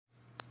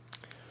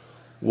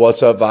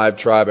What's up, Vibe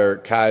Tribe?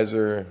 Eric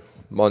Kaiser.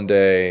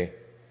 Monday,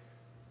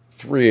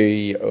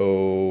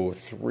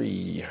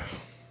 3:03.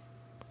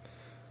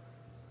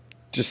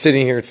 Just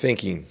sitting here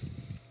thinking.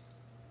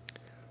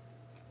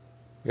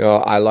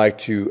 I like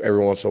to,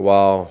 every once in a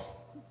while,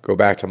 go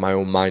back to my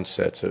own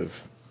mindsets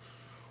of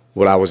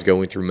what I was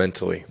going through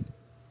mentally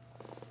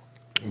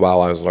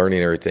while I was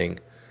learning everything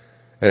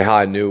and how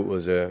I knew it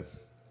was a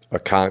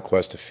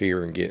conquest of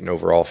fear and getting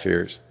over all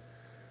fears.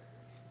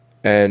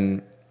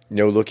 And,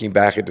 looking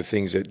back at the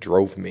things that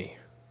drove me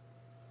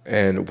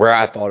and where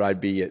I thought I'd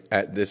be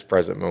at this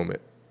present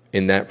moment,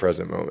 in that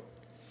present moment.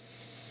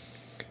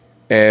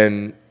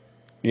 And,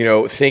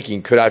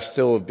 thinking, could I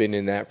still have been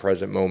in that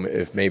present moment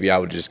if maybe I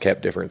would just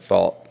kept different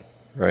thought,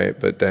 right?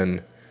 But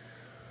then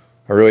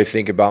I really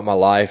think about my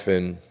life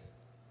and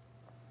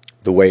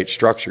the way it's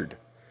structured.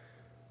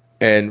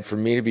 And for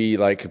me to be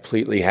like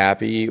completely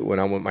happy when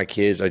I'm with my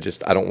kids, I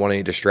don't want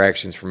any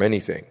distractions from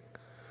anything.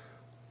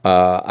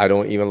 I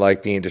don't even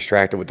like being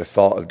distracted with the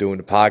thought of doing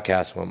the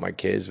podcast with my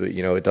kids, but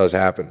it does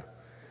happen.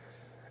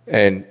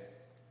 And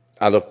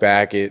I look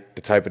back at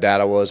the type of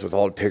dad I was with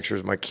all the pictures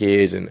of my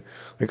kids and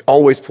like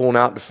always pulling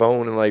out the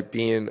phone and like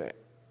and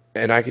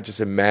I could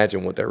just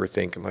imagine what they were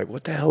thinking. Like,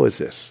 what the hell is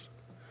this?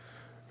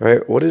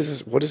 Right? What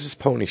is this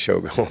pony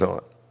show going on?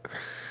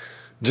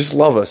 Just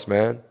love us,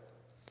 man.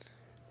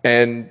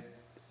 And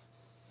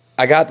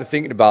I got to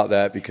thinking about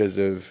that because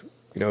of,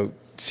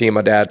 seeing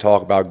my dad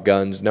talk about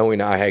guns, knowing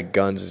I had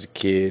guns as a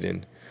kid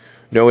and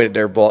knowing that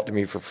they're bought to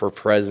me for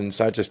presents.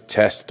 I just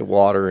tested the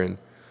water and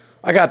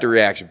I got the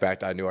reaction back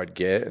that I knew I'd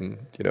get. And,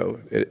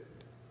 it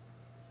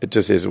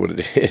just is what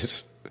it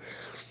is.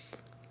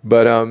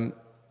 But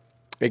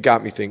it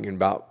got me thinking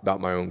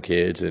about my own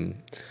kids. And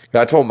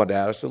I told my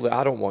dad, I said,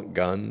 I don't want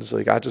guns.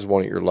 Like, I just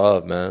wanted your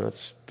love, man.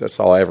 That's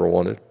all I ever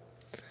wanted.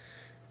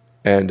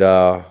 And,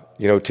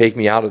 take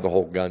me out of the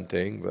whole gun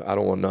thing, but I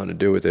don't want nothing to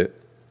do with it.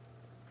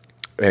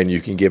 And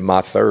you can give my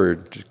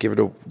third, just give it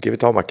to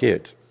all my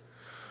kids.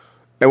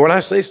 And when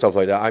I say stuff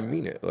like that, I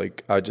mean it.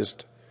 Like,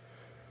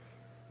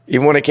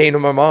 even when it came to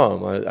my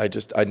mom,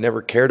 I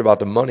never cared about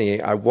the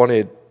money. I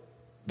wanted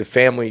the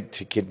family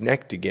to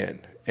connect again.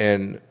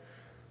 And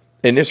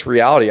in this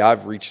reality,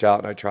 I've reached out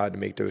and I tried to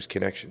make those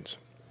connections.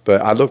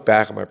 But I look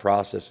back at my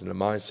process and the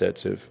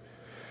mindsets of,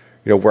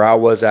 where I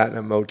was at in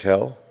a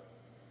motel,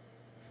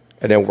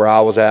 and then where I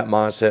was at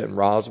mindset in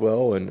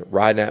Roswell and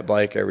riding that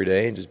bike every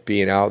day and just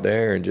being out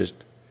there and just,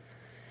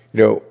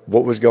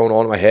 what was going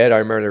on in my head. I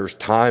remember there was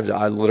times that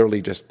I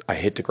literally I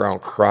hit the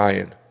ground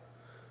crying.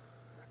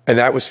 And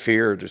that was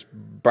fear just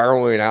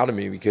barreling out of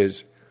me,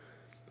 because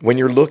when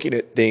you're looking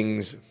at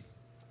things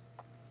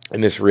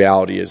and this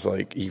reality is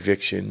like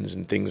evictions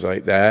and things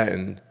like that,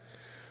 and,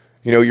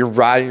 you're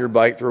riding your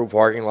bike through a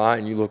parking lot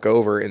and you look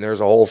over and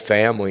there's a whole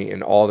family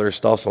and all their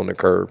stuff's on the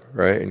curb,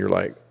 right? And you're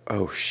like,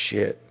 oh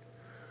shit.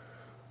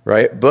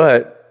 Right?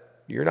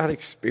 But you're not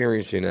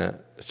experiencing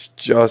that. It's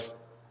just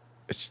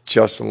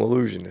an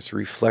illusion. It's a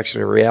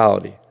reflection of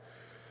reality.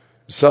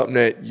 It's something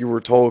that you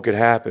were told could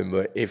happen.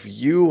 But if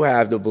you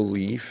have the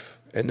belief,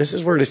 and this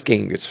is where this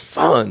game gets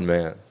fun,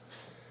 man.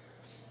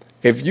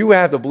 If you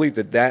have the belief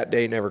that that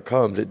day never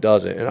comes, it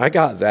doesn't. And I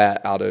got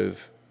that out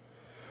of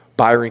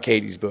Byron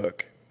Katie's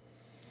book.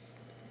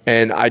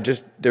 And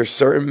there's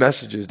certain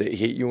messages that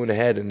hit you in the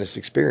head in this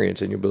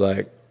experience, and you'll be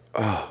like,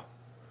 oh,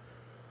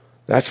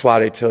 that's why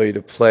they tell you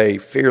to play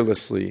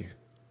fearlessly,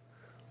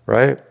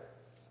 right?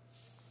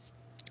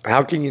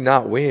 How can you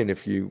not win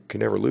if you can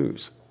never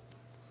lose?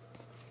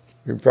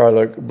 You're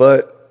probably like,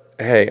 but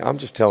hey, I'm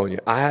just telling you,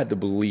 I had the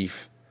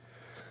belief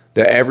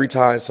that every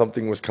time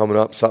something was coming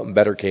up, something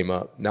better came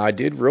up. Now, I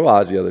did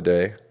realize the other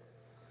day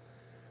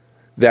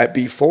that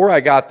before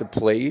I got the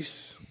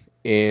place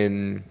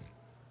in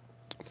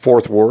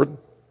Fourth Ward,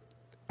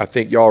 I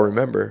think y'all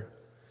remember,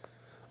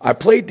 I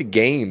played the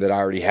game that I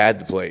already had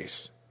the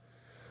place.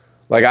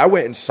 Like, I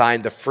went and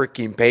signed the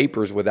freaking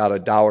papers without a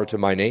dollar to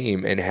my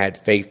name and had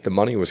faith the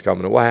money was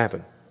coming. And what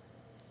happened?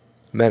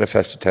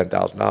 Manifested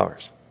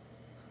 $10,000.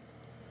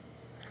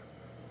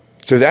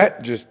 So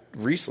that just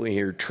recently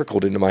here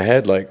trickled into my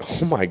head like,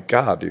 oh my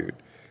God, dude.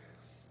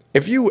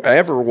 If you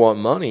ever want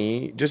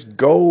money, just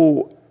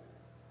go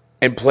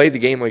and play the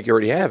game like you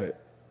already have it.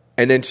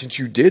 And then since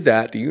you did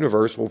that, the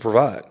universe will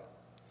provide.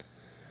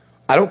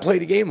 I don't play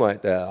the game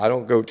like that. I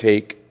don't go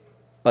take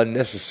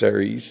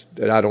unnecessaries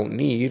that I don't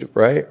need,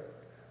 right?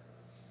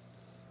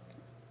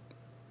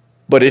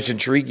 But it's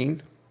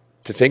intriguing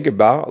to think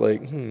about,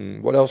 like,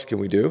 what else can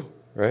we do,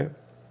 right?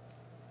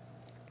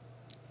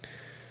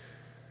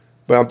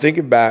 But I'm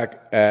thinking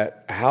back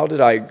at how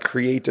did I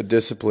create the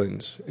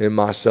disciplines in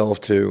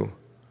myself to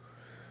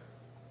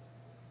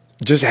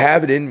just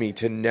have it in me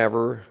to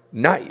never,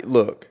 not,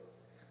 look,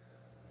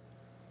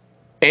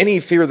 any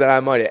fear that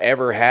I might have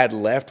ever had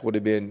left would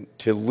have been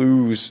to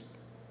lose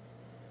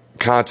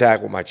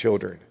contact with my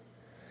children.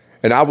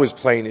 And I was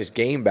playing this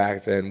game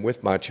back then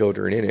with my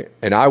children in it.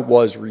 And I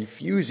was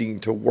refusing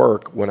to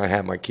work when I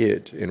had my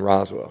kids in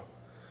Roswell.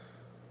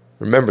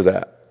 Remember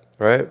that,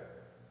 right?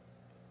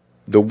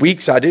 The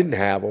weeks I didn't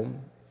have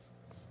them,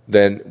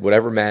 then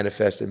whatever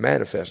manifested,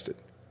 manifested.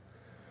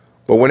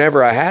 But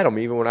whenever I had them,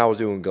 even when I was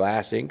doing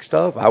glass ink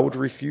stuff, I would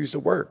refuse to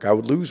work. I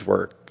would lose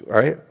work,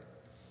 right?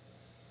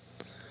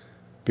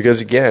 Because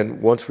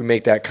again, once we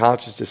make that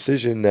conscious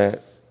decision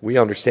that we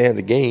understand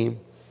the game,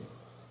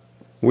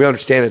 we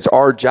understand it's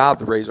our job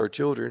to raise our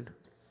children,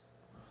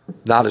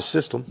 not a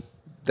system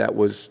that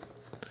was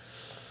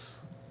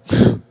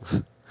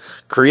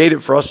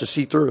created for us to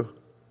see through.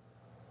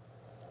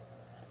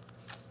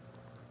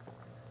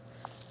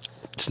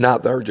 It's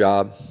not their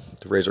job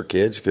to raise our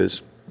kids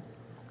because,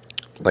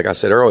 like I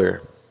said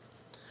earlier,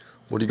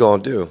 what are you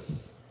going to do?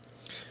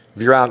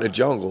 If you're out in the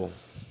jungle,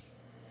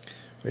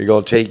 are you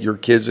going to take your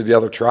kids to the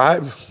other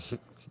tribe?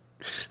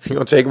 You're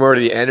going to take them over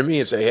to the enemy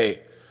and say,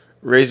 hey,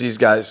 raise these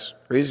guys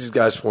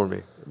for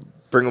me.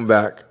 Bring them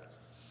back.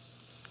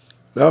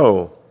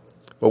 No.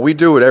 But we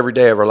do it every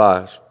day of our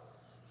lives.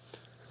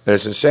 And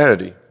it's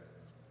insanity.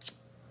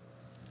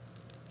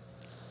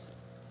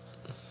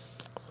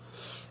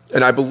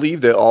 And I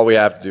believe that all we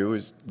have to do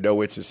is know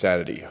it's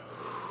insanity.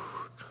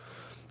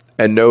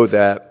 And know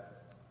that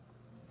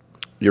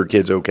your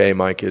kid's okay,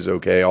 my kid's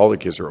okay, all the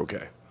kids are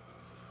okay.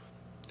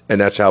 And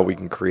that's how we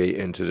can create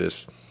into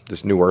this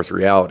new earth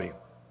reality.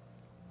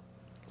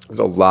 There's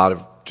a lot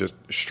of just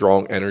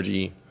strong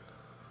energy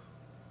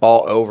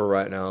all over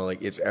right now.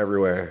 Like, it's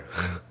everywhere.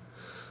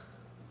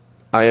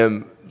 I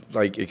am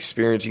like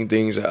experiencing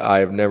things that I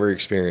have never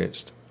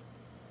experienced.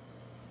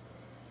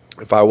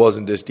 If I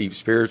wasn't this deep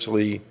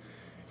spiritually,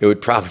 it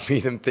would probably be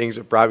them things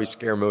that probably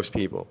scare most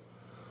people.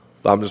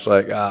 But I'm just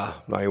like, I'm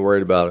not even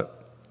worried about it.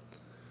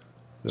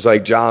 It's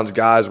like John's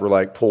guys were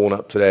like pulling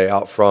up today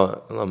out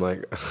front. And I'm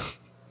like,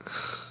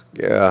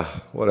 yeah,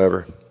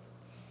 whatever.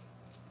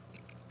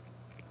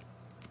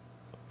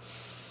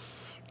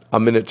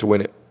 I'm in it to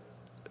win it.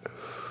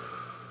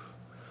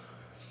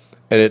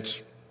 And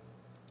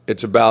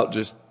it's about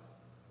just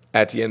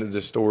at the end of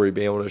the story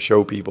being able to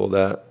show people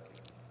that,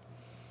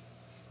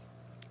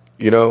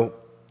 you know,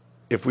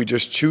 if we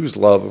just choose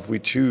love, if we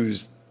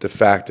choose the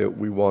fact that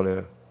we want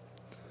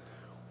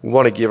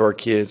to give our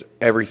kids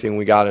everything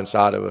we got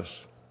inside of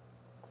us,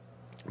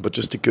 but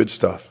just the good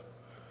stuff.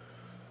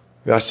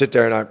 I sit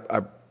there and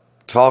I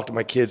talk to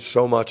my kids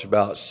so much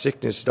about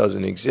sickness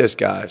doesn't exist,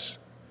 guys.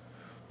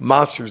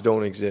 Monsters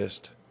don't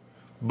exist.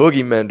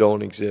 Boogeymen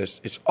don't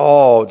exist. It's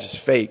all just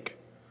fake.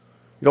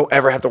 You don't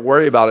ever have to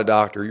worry about a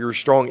doctor. You're a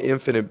strong,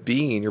 infinite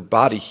being. Your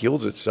body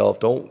heals itself.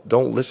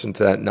 Don't listen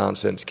to that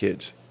nonsense,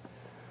 kids.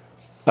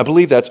 I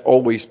believe that's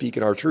always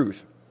speaking our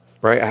truth,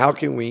 right? How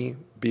can we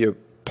be a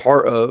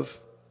part of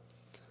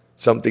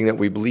something that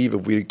we believe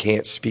if we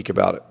can't speak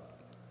about it?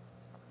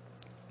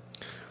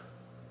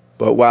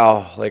 But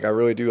wow, like I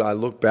really do. I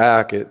look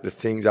back at the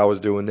things I was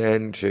doing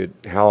then to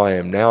how I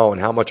am now and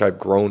how much I've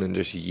grown in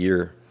just a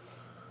year.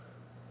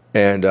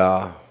 And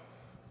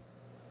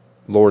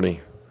Lordy,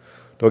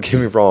 don't get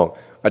me wrong.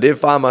 I did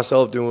find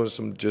myself doing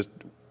some just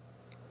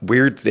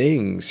weird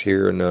things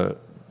here in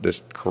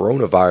this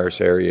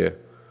coronavirus area.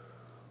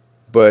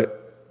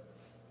 But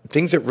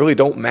things that really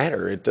don't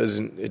matter. It's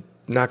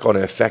not going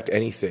to affect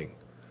anything.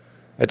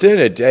 At the end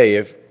of the day,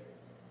 if,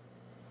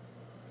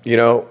 you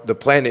know, the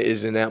planet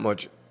is in that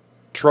much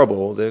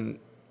trouble, then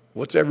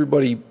what's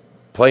everybody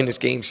playing this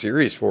game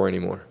serious for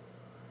anymore?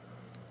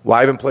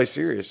 Why even play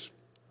serious?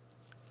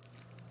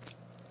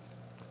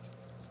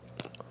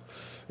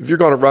 If you're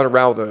going to run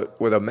around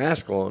with a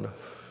mask on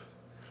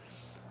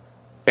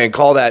and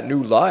call that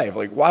new life,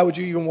 like why would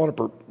you even want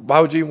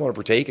to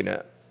partake in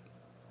that?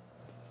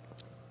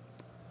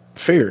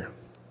 Fear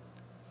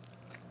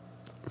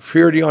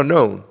of the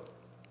unknown.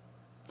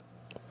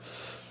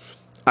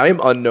 I am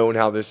unknown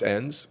how this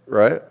ends,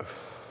 right?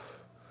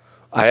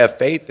 I have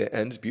faith it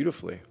ends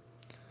beautifully.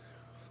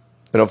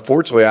 And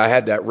unfortunately, I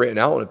had that written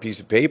out on a piece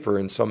of paper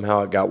and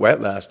somehow it got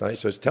wet last night.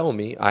 So it's telling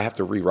me I have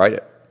to rewrite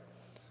it.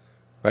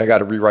 I got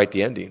to rewrite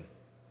the ending.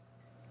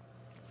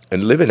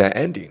 And live in that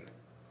ending.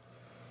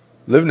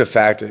 Live in the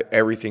fact that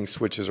everything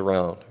switches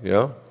around, you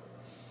know?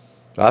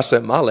 I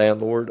sent my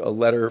landlord a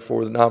letter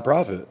for the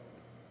nonprofit.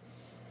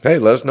 Hey,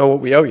 let us know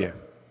what we owe you.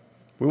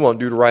 We want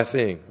to do the right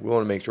thing. We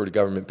want to make sure the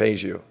government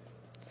pays you.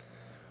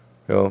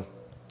 You know?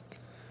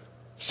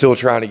 Still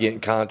trying to get in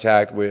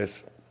contact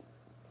with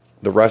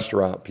the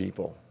restaurant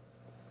people.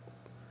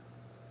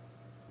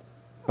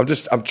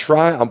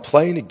 I'm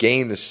playing a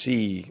game to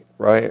see,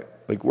 right?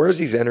 Like, where's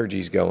these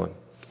energies going?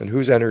 And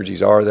whose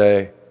energies are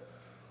they?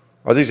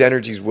 Are these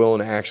energies willing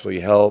to actually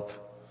help?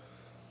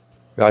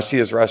 You know, I see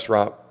this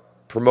restaurant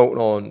promoting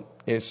on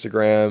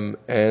Instagram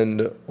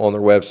and on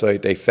their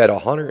website. They fed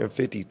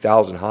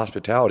 150,000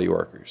 hospitality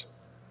workers.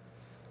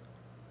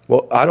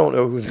 Well, I don't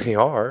know who they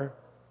are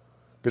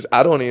because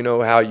I don't even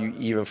know how you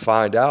even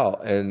find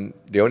out. And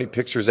the only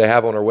pictures they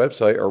have on their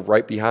website are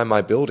right behind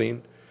my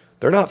building.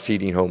 They're not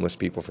feeding homeless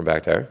people from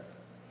back there.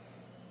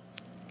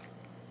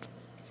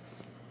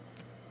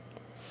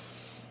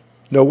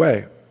 No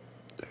way.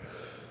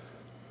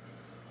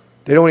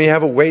 They don't even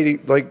have a way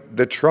to, like,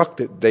 the truck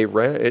that they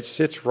rent, it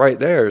sits right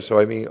there. So,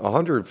 I mean,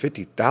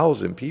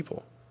 150,000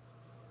 people.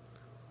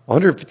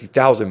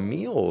 150,000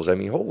 meals. I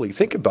mean, holy,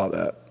 think about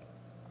that.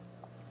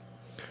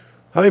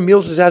 How many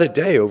meals is that a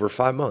day over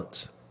 5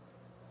 months?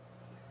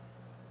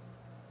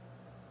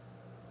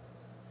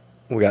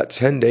 We got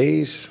 10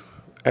 days.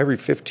 Every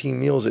 15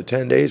 meals at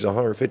 10 days,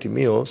 150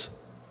 meals.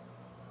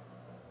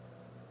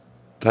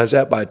 Times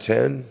that by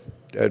 10,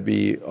 that'd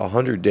be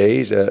 100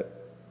 days at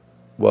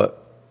what?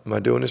 Am I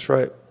doing this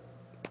right?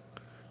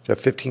 Is that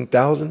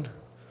 15,000?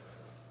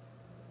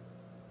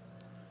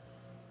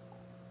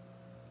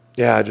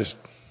 Yeah, I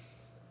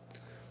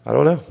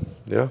don't know.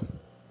 You know,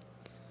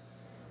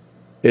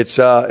 it's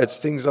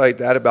things like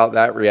that about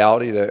that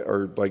reality that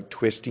are like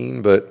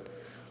twisting. But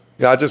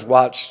yeah, I just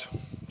watched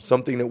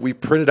something that we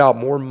printed out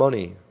more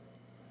money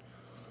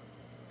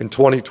in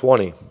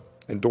 2020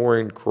 and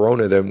during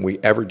Corona than we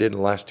ever did in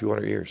the last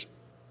 200 years.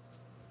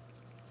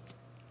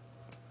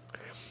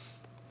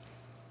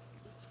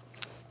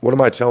 What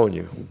am I telling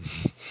you?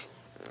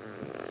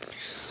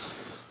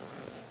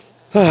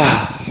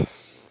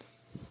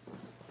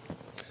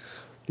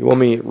 You want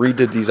me to read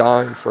the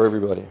design for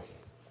everybody?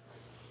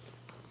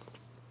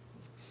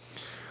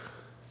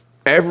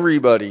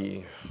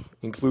 Everybody,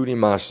 including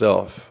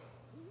myself,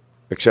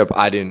 except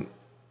I didn't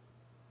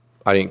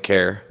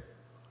care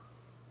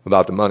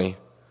about the money,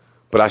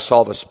 but I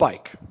saw the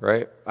spike,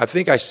 right? I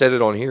think I said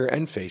it on here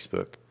and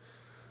Facebook.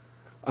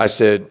 I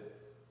said,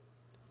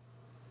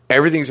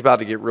 everything's about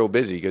to get real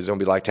busy because it's going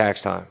to be like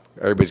tax time.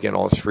 Everybody's getting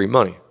all this free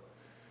money.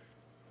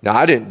 Now,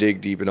 I didn't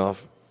dig deep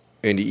enough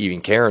into even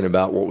caring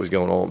about what was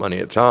going on with money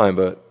at the time,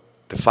 but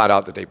to find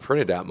out that they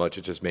printed that much,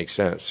 it just makes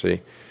sense,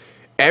 see?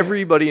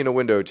 Everybody in the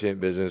window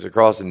tint business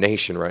across the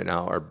nation right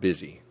now are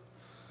busy.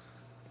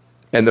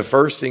 And the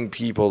first thing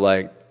people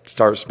like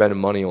start spending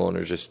money on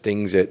are just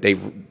things that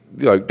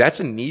that's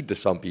a need to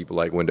some people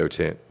like window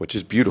tint, which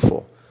is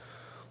beautiful.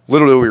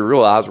 Little do we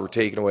realize we're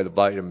taking away the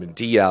vitamin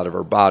D out of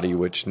our body,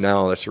 which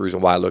now that's the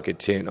reason why I look at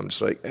tint. I'm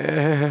just like,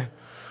 I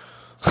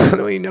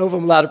don't even know if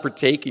I'm allowed to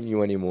partake in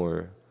you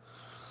anymore.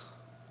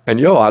 And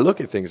I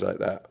look at things like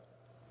that.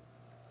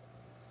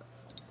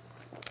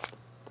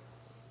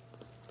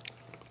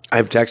 I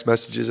have text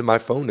messages in my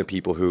phone to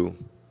people who,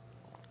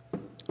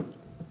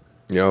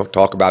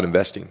 talk about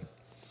investing.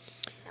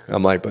 And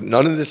I'm like, but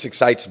none of this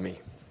excites me.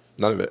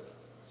 None of it.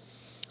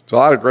 There's a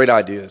lot of great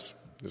ideas.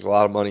 There's a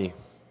lot of money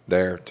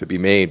there to be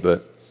made,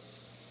 but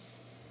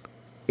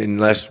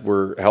unless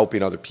we're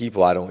helping other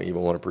people, I don't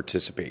even want to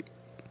participate.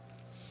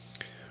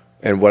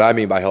 And what I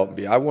mean by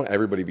helping I want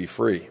everybody to be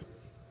free,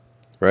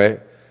 right?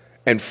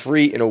 And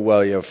free in a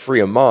way of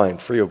free of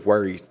mind, free of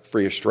worry,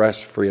 free of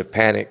stress, free of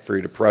panic, free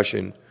of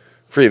depression,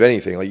 free of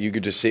anything. Like you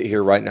could just sit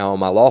here right now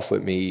in my loft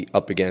with me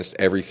up against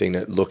everything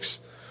that looks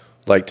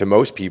like to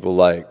most people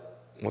like,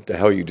 what the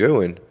hell are you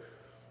doing?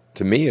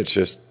 To me, it's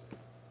just,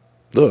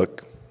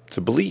 look, it's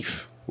a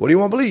belief. What do you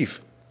want to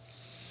believe?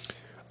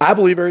 I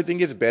believe everything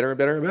gets better and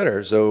better and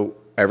better. So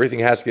everything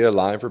has to get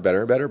aligned for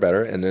better and better and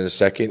better. And then the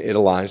second it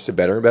aligns to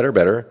better and better and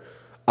better,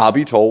 I'll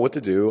be told what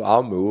to do.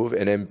 I'll move.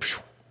 And then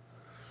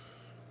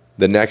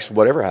the next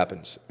whatever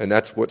happens. And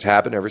that's what's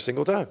happened every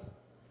single time.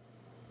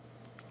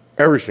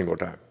 Every single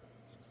time.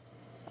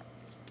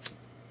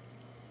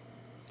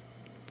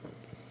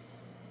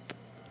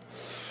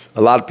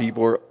 A lot of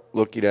people are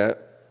looking at,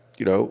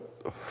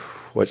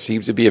 what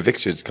seems to be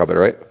evictions coming,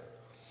 right?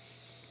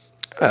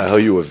 How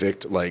you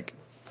evict,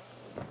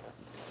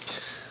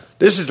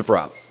 this is the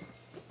problem.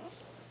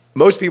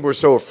 Most people are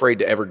so afraid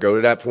to ever go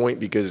to that point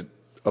because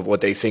of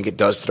what they think it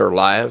does to their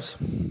lives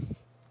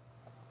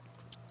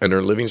and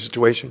their living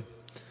situation.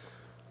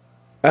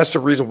 That's the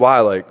reason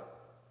why,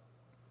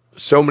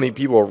 so many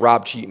people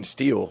rob, cheat, and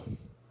steal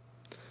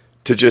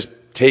to just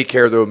take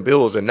care of their own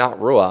bills and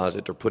not realize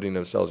that they're putting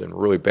themselves in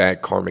really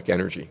bad karmic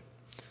energy.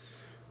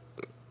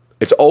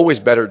 It's always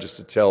better just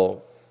to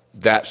tell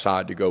that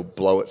side to go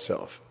blow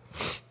itself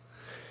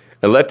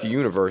and let the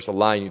universe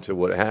align you to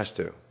what it has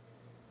to.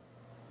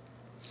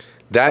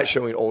 That's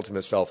showing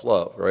ultimate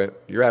self-love, right?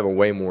 You're having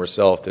way more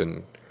self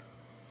than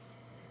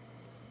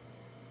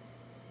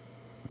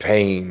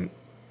pain,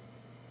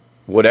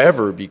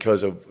 whatever,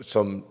 because of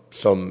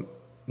some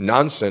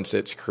nonsense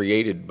that's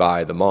created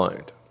by the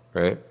mind,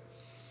 right?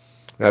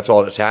 That's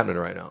all that's happening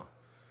right now.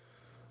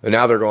 And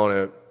now they're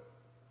going to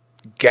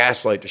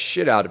gaslight the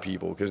shit out of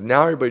people because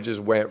now everybody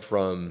just went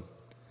from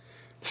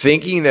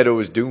thinking that it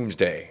was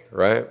doomsday,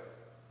 right?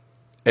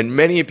 And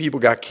many people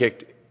got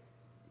kicked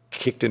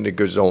into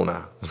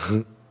Gazona.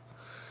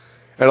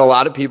 And a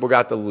lot of people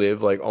got to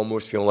live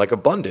almost feeling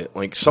abundant.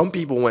 Some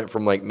people went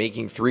from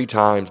making 3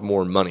 times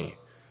more money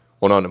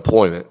on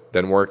unemployment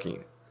than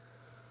working.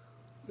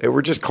 They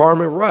were just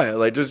karma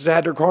right. Just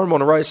had their karma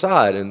on the right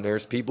side. And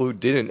there's people who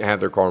didn't have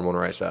their karma on the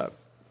right side.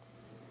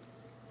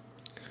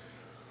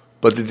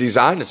 But the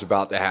design that's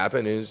about to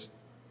happen is,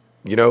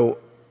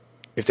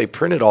 if they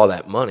printed all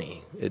that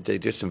money, they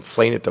just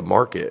inflated the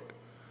market.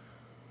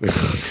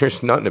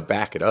 There's nothing to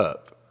back it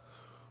up.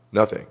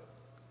 Nothing.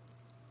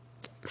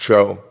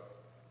 So,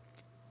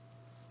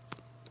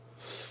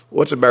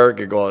 what's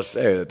America going to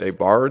say? That they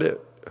borrowed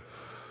it?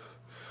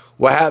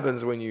 What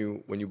happens when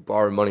you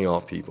borrow money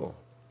off people?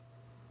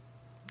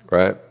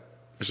 right?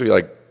 Especially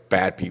like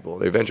bad people.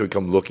 They eventually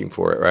come looking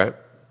for it, right?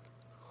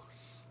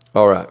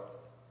 All right.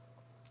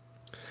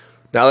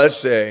 Now let's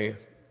say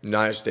the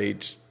United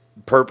States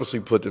purposely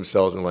put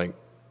themselves in like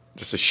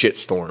just a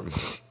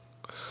shitstorm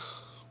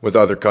with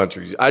other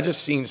countries. I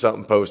just seen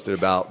something posted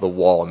about the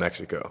wall in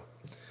Mexico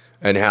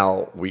and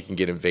how we can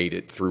get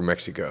invaded through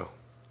Mexico.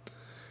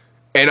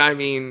 And I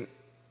mean,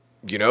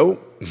 you know,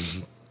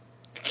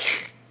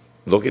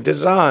 look at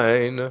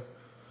design.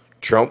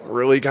 Trump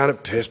really kind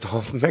of pissed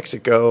off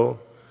Mexico.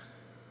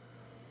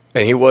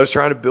 And he was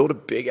trying to build a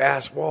big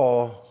ass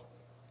wall.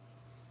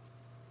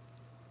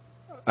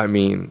 I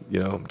mean, you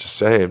know, I'm just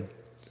saying.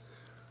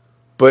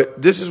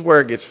 But this is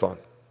where it gets fun.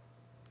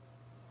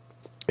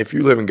 If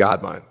you live in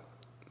God mind.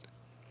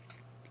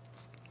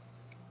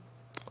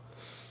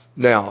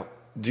 Now,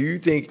 do you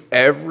think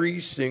every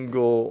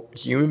single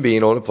human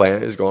being on the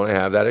planet is going to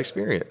have that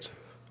experience?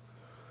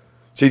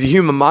 See, the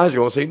human mind is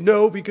going to say,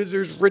 no, because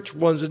there's rich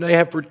ones and they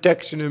have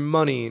protection and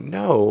money.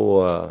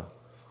 No,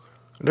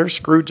 they're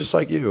screwed just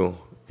like you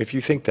if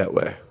you think that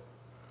way.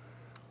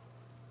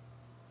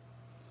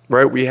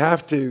 Right? We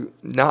have to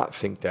not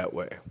think that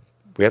way.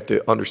 We have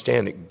to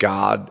understand that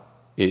God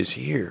is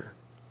here.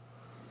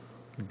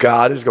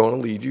 God is going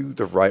to lead you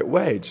the right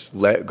way. Just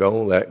let go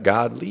and let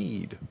God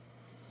lead.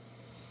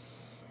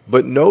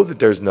 But know that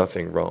there's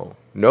nothing wrong.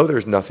 Know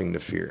there's nothing to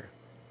fear.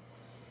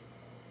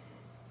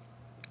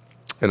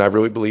 And I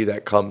really believe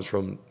that comes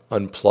from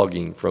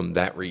unplugging from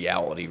that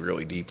reality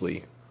really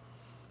deeply.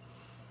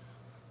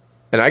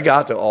 And I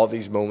got to all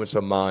these moments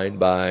of mine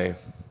by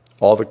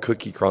all the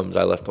cookie crumbs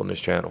I left on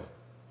this channel.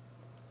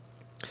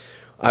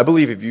 I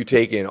believe if you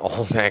take in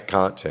all that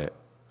content,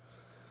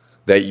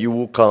 that you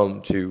will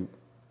come to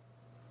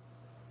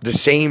the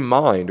same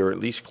mind, or at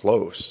least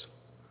close.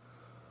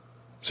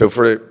 So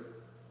for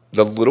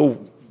the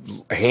little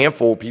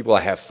handful of people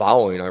I have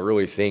following, I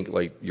really think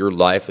like your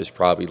life is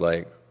probably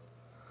like,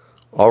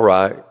 all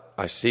right,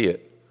 I see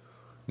it.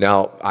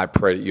 Now, I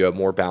pray that you have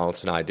more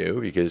balance than I do,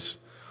 because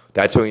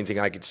that's the only thing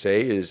I could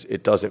say is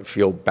it doesn't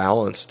feel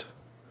balanced.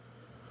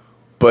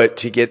 But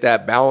to get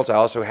that balance, I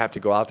also have to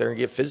go out there and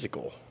get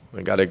physical.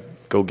 I got to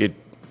go get,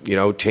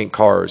 tint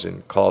cars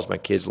and cause my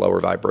kids lower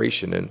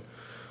vibration. And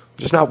I'm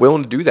just not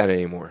willing to do that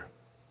anymore.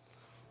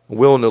 I'm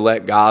willing to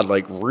let God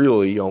like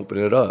really open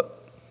it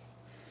up.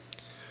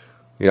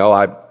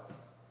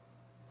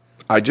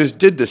 I just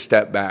did the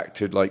step back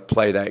to like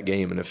play that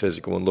game in the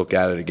physical and look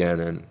at it again,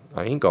 and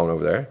I ain't going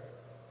over there.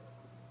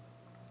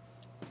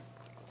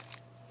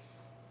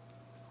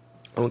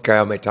 I don't care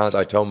how many times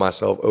I tell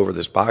myself over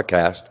this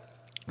podcast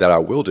that I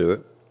will do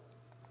it.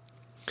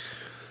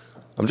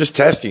 I'm just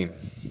testing.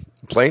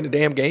 I'm playing the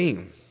damn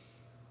game.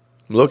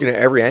 I'm looking at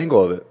every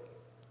angle of it.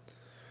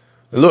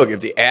 And look,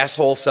 if the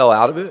asshole fell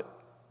out of it,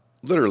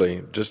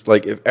 literally, just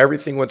like if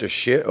everything went to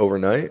shit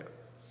overnight,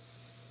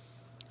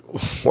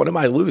 what am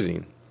I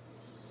losing?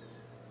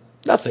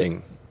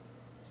 Nothing.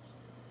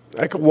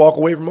 I could walk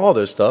away from all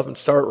this stuff and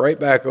start right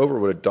back over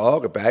with a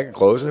dog, a bag of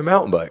clothes, and a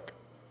mountain bike.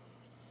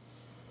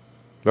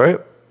 Right?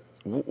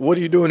 What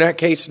do you do in that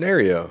case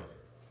scenario?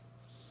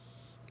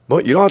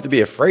 Well, you don't have to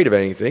be afraid of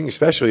anything,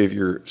 especially if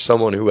you're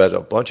someone who has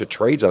a bunch of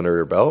trades under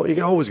their belt. You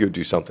can always go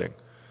do something.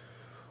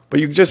 But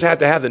you just have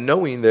to have the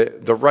knowing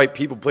that the right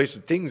people, places,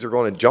 and things are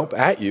going to jump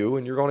at you,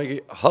 and you're going to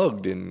get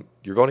hugged, and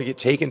you're going to get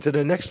taken to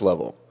the next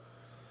level.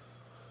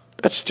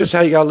 That's just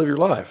how you got to live your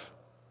life.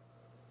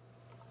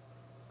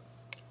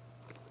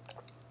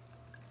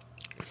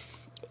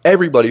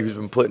 Everybody who's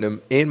been putting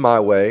them in my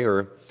way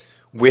or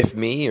with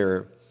me,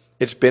 or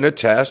it's been a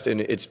test,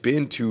 and it's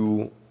been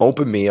to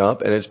open me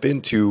up, and it's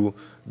been to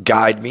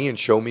guide me and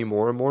show me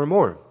more and more and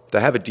more, to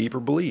have a deeper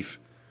belief,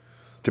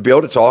 to be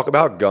able to talk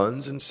about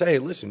guns and say,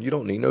 listen, you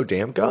don't need no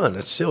damn gun.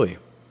 That's silly.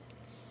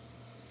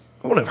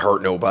 I won't have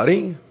hurt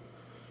nobody.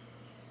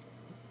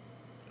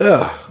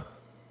 Ugh.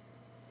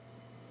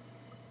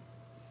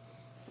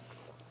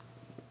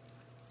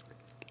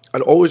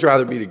 I'd always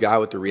rather be the guy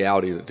with the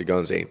reality that the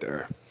guns ain't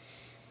there.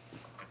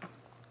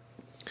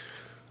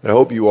 And I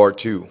hope you are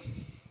too.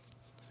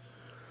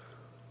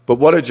 But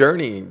what a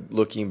journey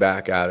looking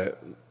back at it.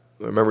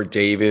 I remember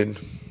David,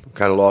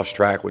 kind of lost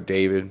track with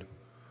David.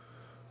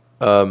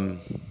 But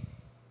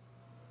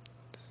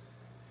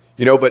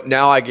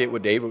now I get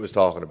what David was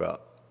talking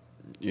about.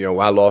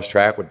 I lost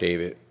track with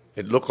David.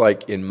 It looked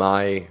like in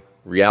my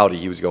reality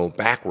he was going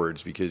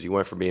backwards because he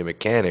went from being a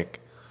mechanic.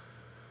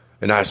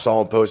 And I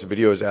saw him post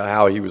videos of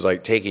how he was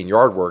like taking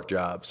yard work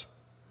jobs.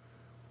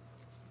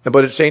 But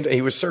at the same time,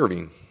 he was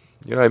serving.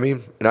 You know what I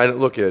mean? And I didn't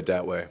look at it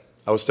that way.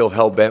 I was still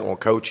hell-bent on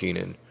coaching,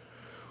 and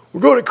we're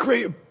going to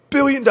create $1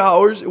 billion,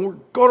 and we're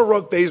going to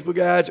run Facebook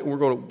ads, and we're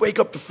going to wake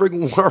up the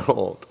friggin'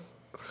 world.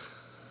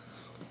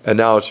 And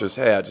now it's just,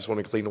 hey, I just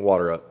want to clean the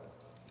water up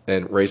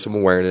and raise some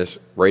awareness,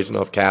 raise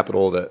enough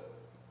capital that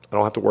I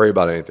don't have to worry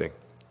about anything.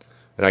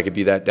 And I could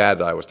be that dad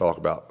that I was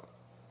talking about.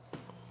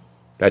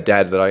 That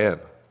dad that I am.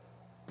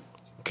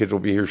 Kids will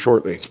be here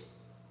shortly.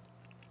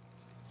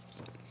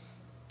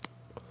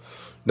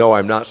 No,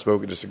 I'm not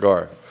smoking a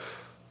cigar.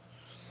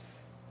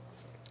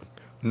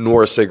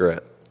 Nor a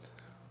cigarette.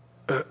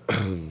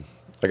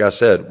 like I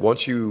said,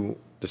 once you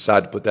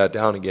decide to put that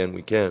down again,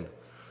 we can.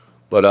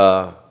 But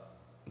I'm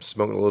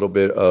smoking a little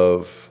bit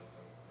of,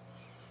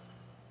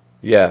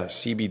 yeah,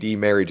 CBD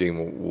Mary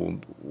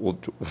Jane. We'll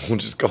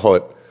just call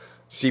it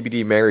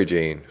CBD Mary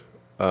Jane.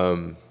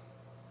 Um,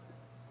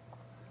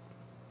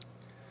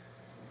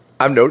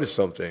 I've noticed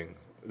something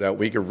that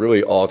we could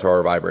really alter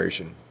our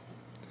vibration.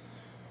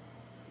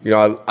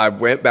 I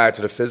went back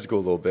to the physical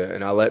a little bit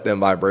and I let them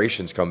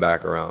vibrations come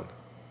back around.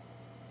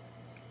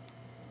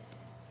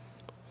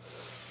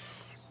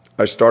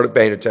 I started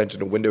paying attention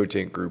to window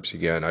tint groups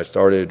again. I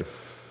started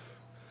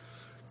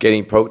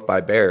getting poked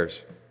by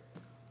bears.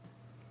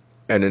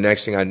 And the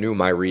next thing I knew,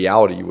 my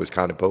reality was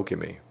kind of poking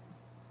me.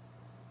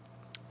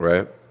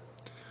 Right?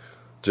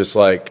 Just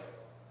like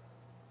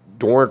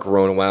during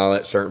Corona, when I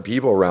let certain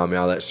people around me,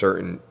 I let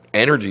certain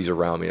energies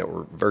around me that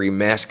were very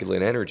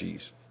masculine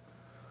energies.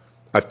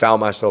 I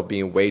found myself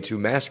being way too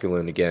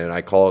masculine again, and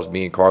I caused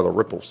me and Carla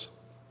ripples.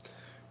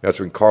 That's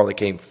when Carla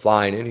came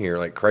flying in here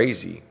like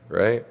crazy,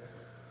 right?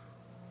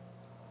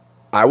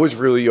 I was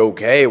really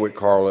okay with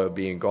Carla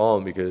being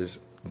gone because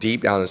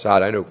deep down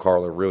inside, I know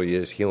Carla really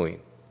is healing.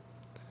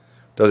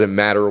 Doesn't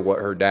matter what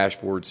her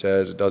dashboard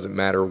says. It doesn't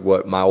matter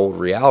what my old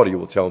reality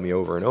will tell me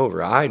over and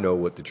over. I know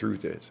what the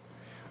truth is.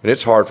 And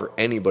it's hard for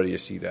anybody to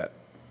see that.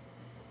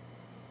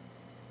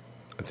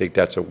 I think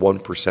that's a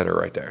 1%er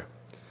right there.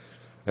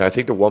 And I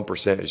think the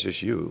 1% is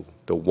just you.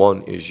 The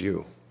one is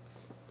you.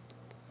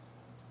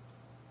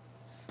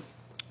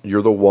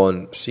 You're the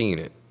one seeing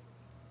it.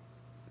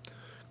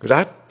 Because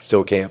I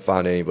still can't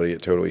find anybody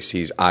that totally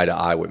sees eye to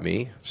eye with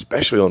me,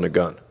 especially on the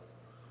gun.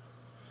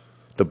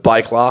 The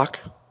bike lock,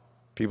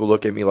 people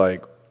look at me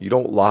like, you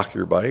don't lock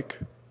your bike?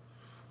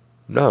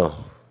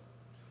 No.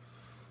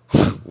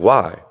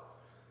 Why?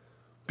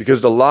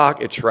 Because the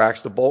lock attracts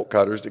the bolt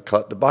cutters to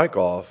cut the bike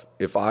off.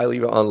 If I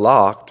leave it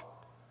unlocked,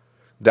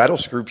 that'll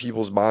screw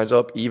people's minds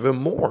up even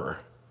more.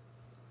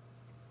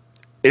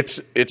 It's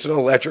an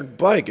electric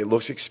bike. It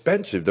looks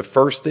expensive. The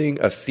first thing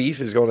a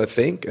thief is going to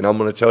think, and I'm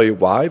going to tell you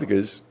why,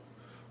 because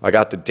I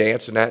got the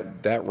dance in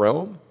that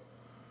realm.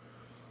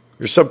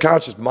 Your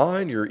subconscious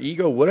mind, your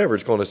ego, whatever,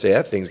 it's going to say,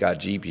 that thing's got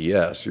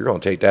GPS. You're going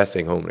to take that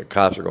thing home and the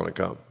cops are going to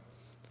come.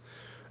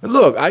 And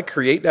look, I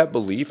create that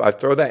belief. I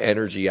throw that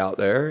energy out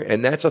there,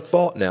 and that's a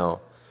thought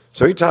now.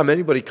 So anytime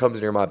anybody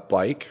comes near my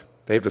bike,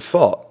 they have the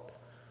thought,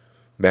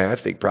 man, that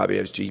thing probably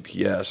has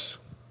GPS.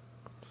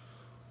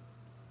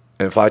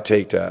 And if I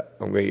take that,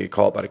 I'm going to get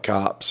caught by the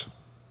cops.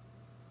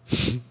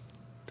 And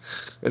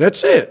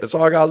that's it. That's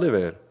all I got to live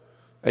in.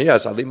 And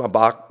yes, I leave my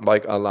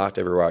bike unlocked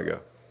everywhere I go.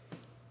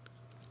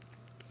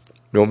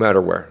 No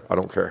matter where. I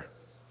don't care.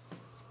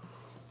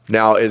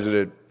 Now, is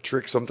it a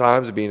trick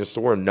sometimes to be in a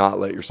store and not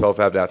let yourself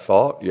have that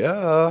thought?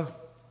 Yeah.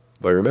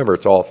 But remember,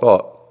 it's all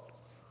thought.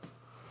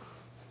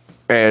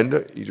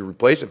 And you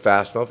replace it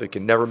fast enough, it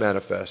can never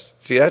manifest.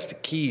 See, that's the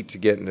key to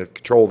getting to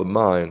control of the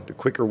mind. The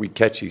quicker we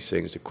catch these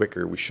things, the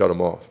quicker we shut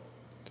them off.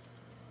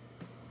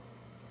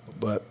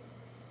 But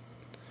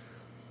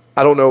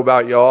I don't know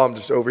about y'all. I'm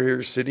just over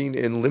here sitting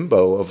in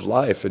limbo of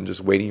life and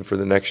just waiting for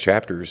the next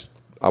chapters.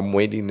 I'm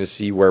waiting to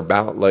see where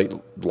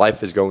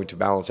life is going to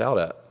balance out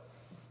at.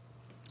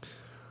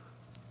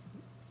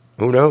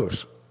 Who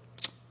knows?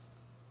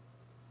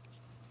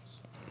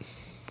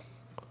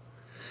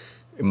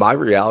 In my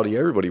reality,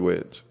 everybody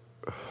wins.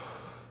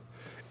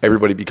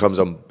 Everybody becomes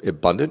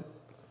abundant.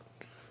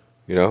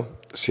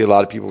 See a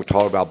lot of people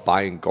talk about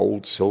buying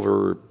gold,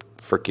 silver,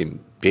 freaking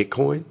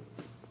Bitcoin.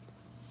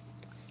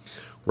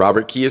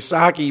 Robert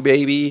Kiyosaki,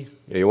 baby.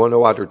 You want to know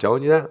why they're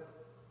telling you that?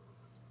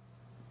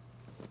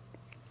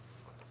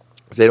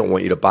 They don't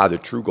want you to buy the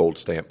true gold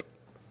stamp.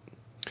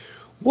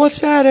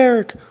 What's that,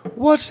 Eric?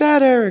 What's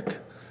that, Eric?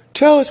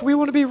 Tell us, we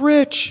want to be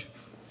rich.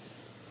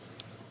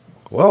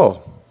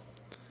 Well,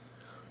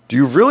 do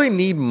you really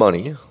need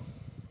money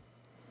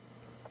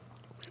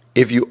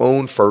if you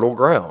own fertile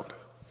ground?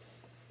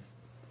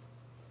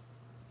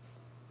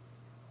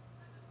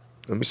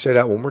 Let me say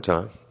that one more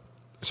time.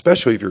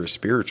 Especially if you're a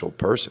spiritual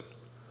person.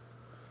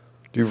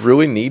 Do you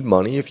really need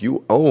money if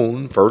you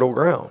own fertile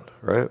ground,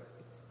 right?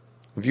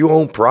 If you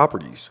own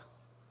properties,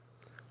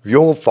 if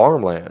you own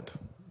farmland,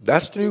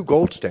 that's the new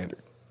gold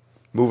standard.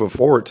 Moving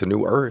forward to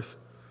new earth.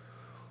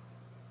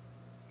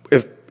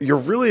 If you're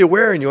really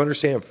aware and you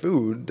understand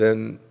food,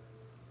 then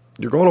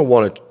you're going to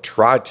want to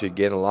try to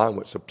get in line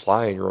with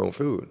supplying your own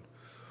food.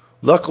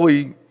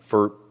 Luckily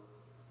for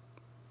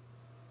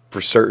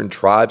certain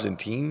tribes and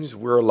teams,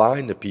 we're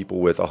aligned to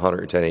people with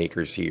 110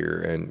 acres here,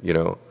 and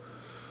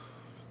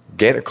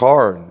get in a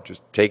car and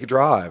just take a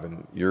drive,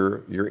 and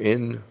you're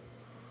in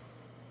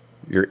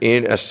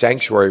a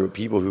sanctuary with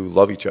people who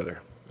love each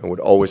other and would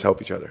always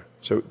help each other.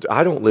 So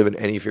I don't live in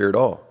any fear at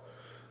all.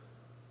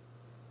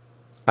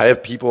 I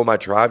have people in my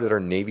tribe that are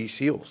Navy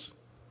SEALs,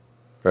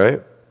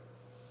 right?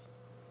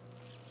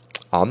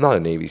 I'm not a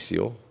Navy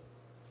SEAL.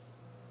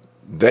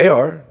 They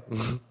are,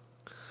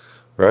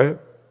 right?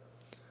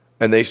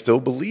 And they still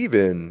believe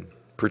in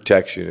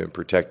protection and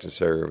protect and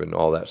serve and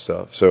all that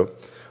stuff. So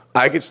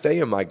I could stay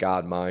in my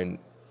God mind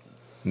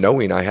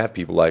knowing I have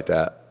people like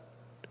that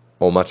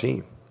on my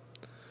team.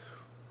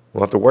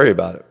 Don't have to worry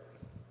about it.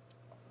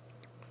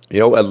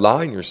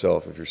 Align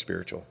yourself if you're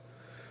spiritual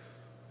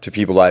to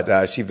people like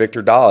that. I see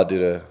Victor Dahl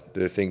did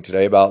a thing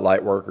today about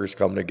light workers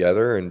coming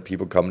together and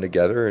people coming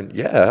together. And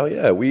yeah, hell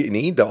yeah, we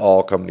need to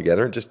all come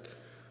together and just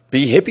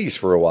be hippies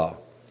for a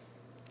while.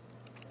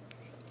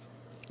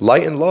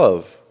 Light and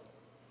love.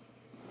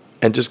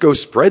 And just go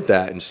spread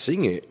that and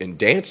sing it and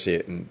dance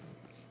it. And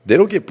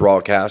it'll get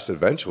broadcast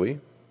eventually.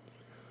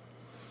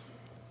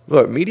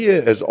 Look,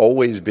 media has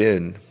always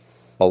been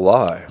a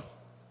lie.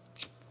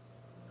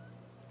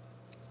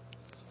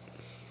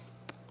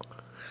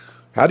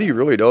 How do you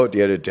really know at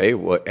the end of the day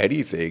what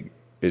anything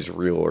is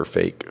real or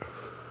fake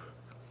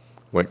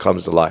when it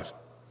comes to life?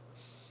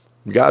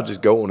 You got to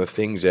just go on to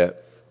things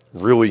that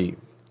really,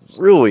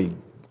 really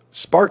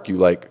spark you,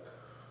 like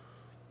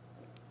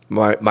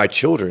my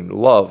children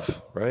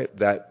love, right?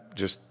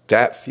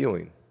 That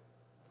feeling.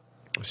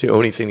 It's the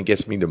only thing that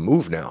gets me to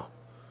move now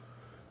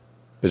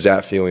is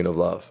that feeling of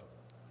love.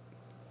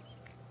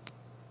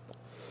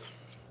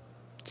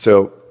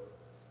 So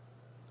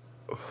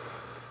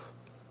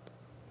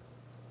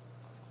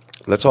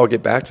let's all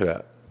get back to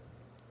that.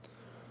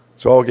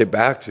 Let's all get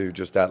back to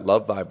just that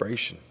love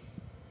vibration.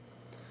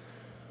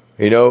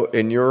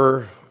 In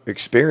your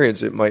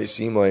experience, it might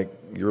seem like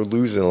you're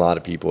losing a lot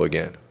of people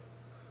again.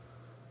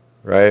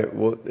 Right?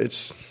 Well,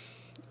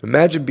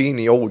 imagine being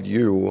the old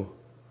you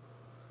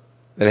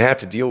and have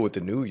to deal with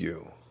the new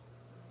you.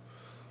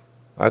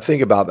 I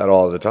think about that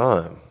all the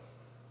time.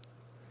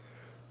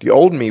 The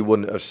old me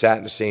wouldn't have sat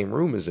in the same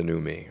room as the new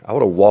me. I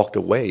would have walked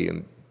away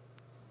and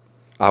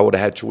I would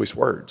have had choice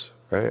words,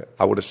 right?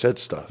 I would have said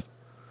stuff.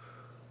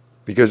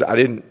 Because I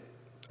didn't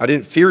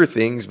fear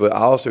things, but I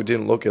also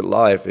didn't look at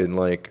life in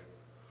like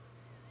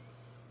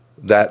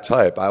that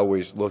type. I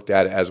always looked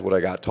at it as what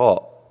I got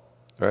taught,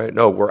 right?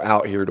 No, we're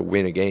out here to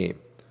win a game,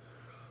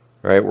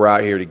 right? We're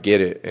out here to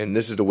get it. And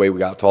this is the way we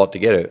got taught to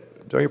get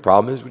it. The only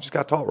problem is we just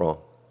got taught wrong.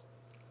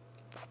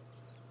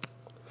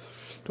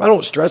 I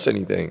don't stress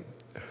anything.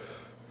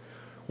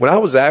 When I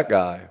was that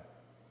guy,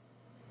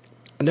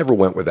 I never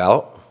went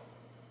without.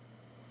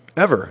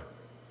 Ever.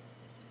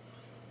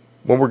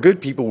 When we're good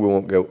people, we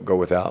won't go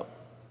without.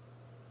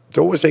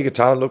 So always take a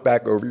time to look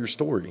back over your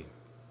story.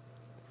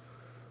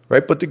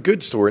 Right? But the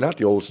good story, not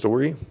the old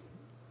story.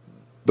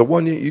 The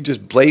one that you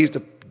just blazed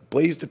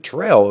the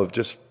trail of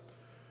just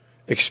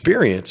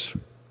experience.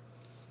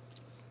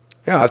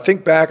 Yeah, I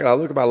think back and I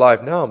look at my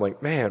life now, I'm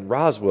like, man,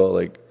 Roswell,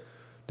 like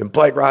them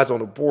bike rides on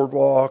the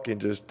boardwalk and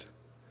just,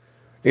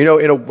 in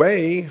a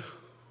way,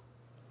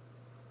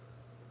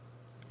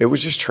 it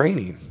was just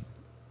training.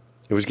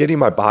 It was getting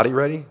my body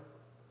ready.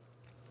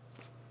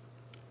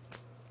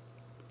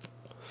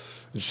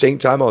 At the same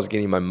time, I was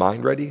getting my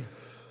mind ready.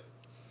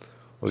 I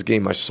was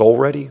getting my soul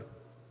ready.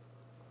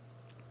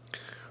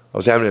 I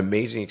was having an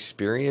amazing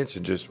experience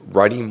and just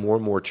writing more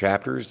and more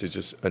chapters to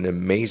just an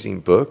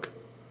amazing book.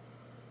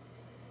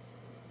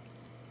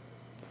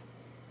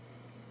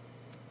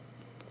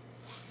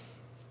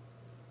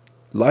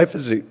 Life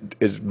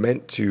is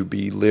meant to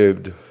be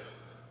lived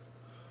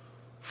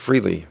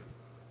freely.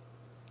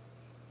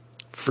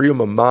 Freedom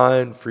of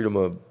mind, freedom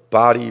of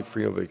body,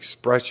 freedom of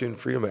expression,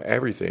 freedom of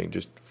everything,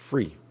 just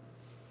free.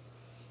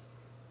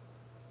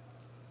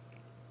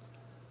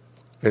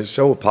 And it's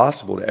so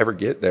impossible to ever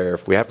get there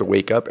if we have to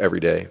wake up every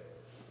day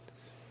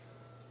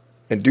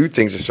and do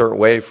things a certain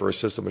way for a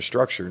system of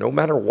structure, no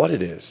matter what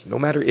it is, no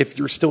matter if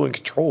you're still in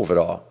control of it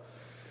all.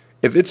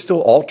 If it still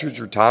alters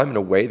your time in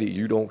a way that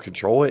you don't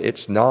control it,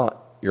 it's not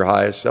your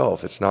highest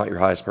self. It's not your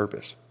highest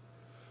purpose.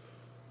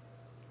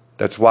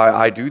 That's why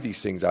I do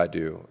these things I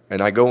do.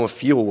 And I go and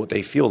feel what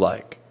they feel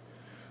like.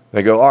 And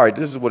I go, all right,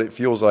 this is what it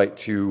feels like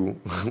to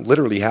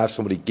literally have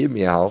somebody give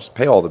me a house,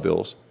 pay all the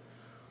bills.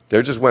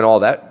 There just went all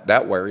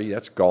that worry,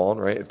 that's gone,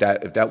 right? If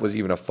that was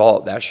even a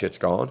thought, that shit's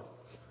gone.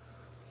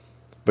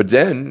 But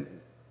then,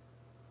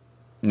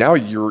 now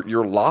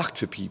you're locked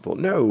to people.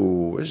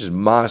 No, this is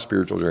my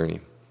spiritual journey.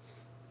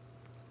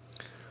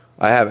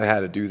 I haven't had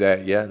to do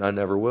that yet, and I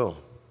never will.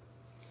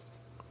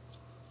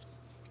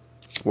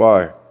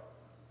 Why?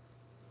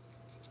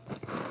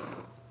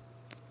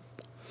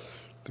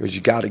 Because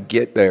you got to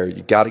get there.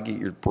 You got to get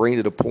your brain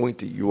to the point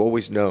that you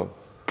always know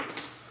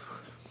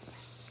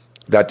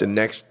that the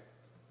next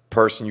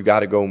person you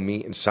got to go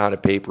meet and sign a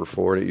paper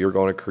for, that you're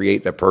going to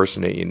create that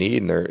person that you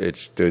need. And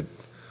it's a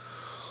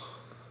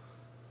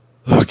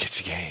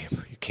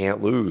game. You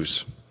can't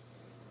lose.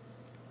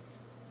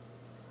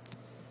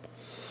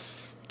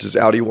 Just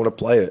how do you want to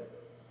play it?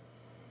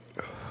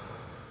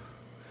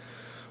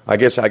 I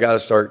guess I got to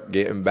start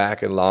getting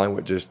back in line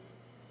with just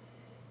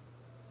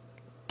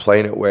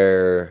playing it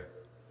where,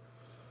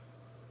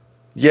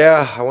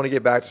 yeah, I want to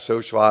get back to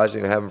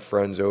socializing and having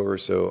friends over.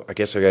 So I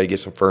guess I got to get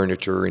some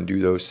furniture and do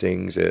those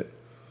things that,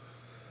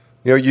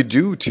 you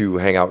do to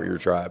hang out with your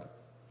tribe.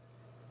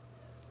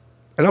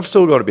 And I'm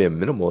still going to be a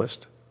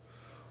minimalist,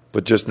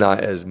 but just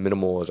not as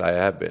minimal as I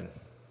have been.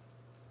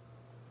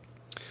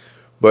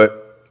 But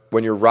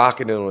when you're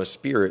rocking it on a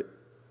spirit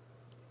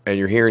and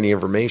you're hearing the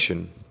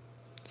information,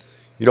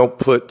 You don't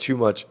put too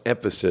much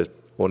emphasis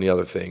on the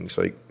other things,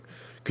 like,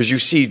 because you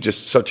see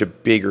just such a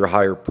bigger,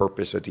 higher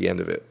purpose at the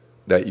end of it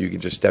that you can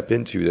just step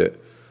into, that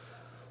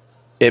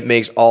it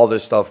makes all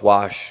this stuff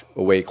wash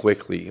away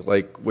quickly.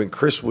 Like when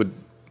Chris would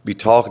be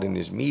talking in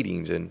his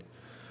meetings and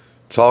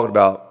talking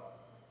about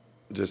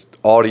just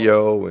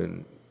audio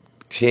and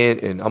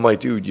tint, and I'm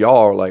like, dude,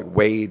 y'all are like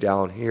way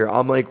down here.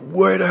 I'm like,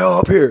 way the hell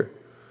up here.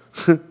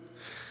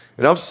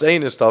 And I'm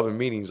saying this stuff in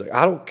meetings. Like,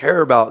 I don't care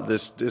about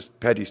this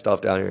petty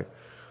stuff down here.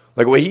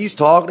 Like, what he's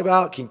talking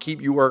about can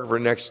keep you working for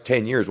the next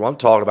 10 years. What I'm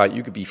talking about,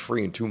 you could be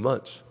free in 2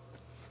 months.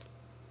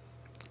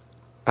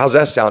 How's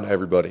that sound to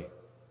everybody?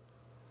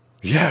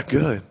 Yeah,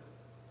 good.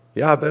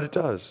 Yeah, I bet it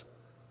does.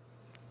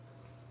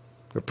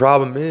 The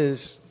problem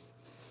is,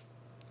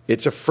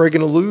 it's a friggin'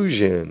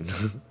 illusion.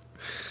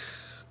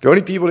 The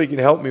only people that can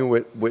help me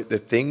with the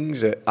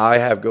things that I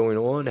have going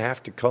on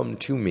have to come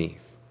to me.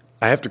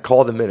 I have to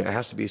call them in. It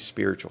has to be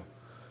spiritual.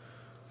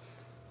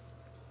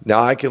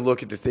 Now I can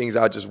look at the things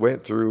I just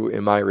went through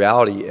in my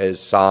reality as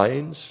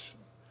signs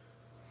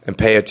and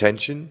pay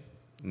attention.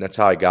 And that's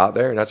how I got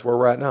there. And that's where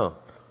we're at now.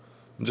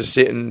 I'm just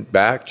sitting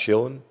back,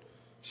 chilling,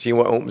 seeing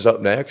what opens up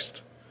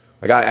next.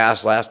 I got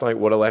asked last night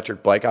what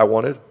electric bike I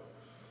wanted.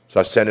 So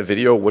I sent a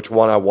video which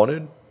one I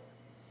wanted.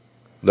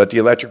 Let the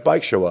electric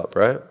bike show up,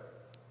 right?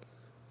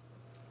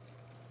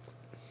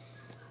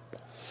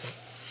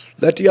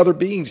 Let the other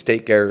beings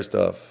take care of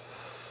stuff.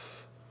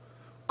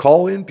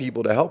 Call in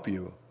people to help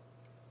you.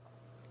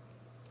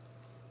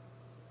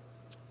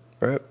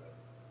 Right?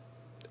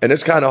 And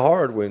it's kind of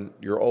hard when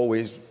you're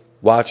always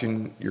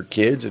watching your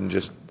kids and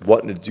just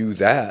wanting to do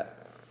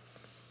that,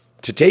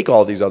 to take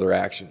all these other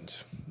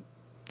actions.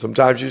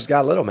 Sometimes you just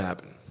got to let them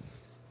happen.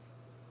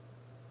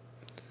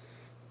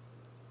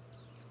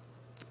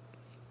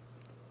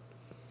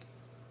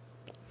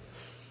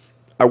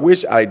 I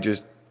wish I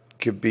just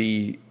could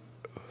be,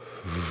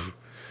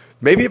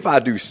 maybe if I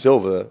do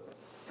Silva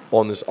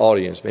on this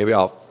audience, maybe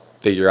I'll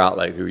figure out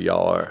like who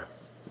y'all are.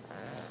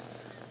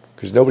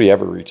 Because nobody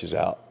ever reaches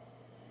out.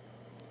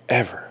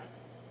 Ever.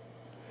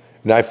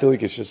 And I feel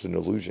like it's just an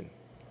illusion.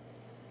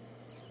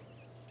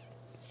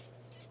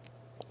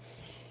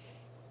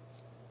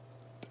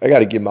 I got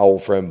to give my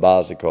old friend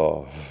Boz a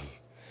call.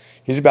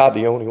 He's about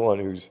the only one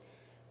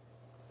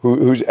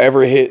who's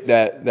ever hit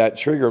that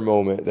trigger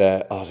moment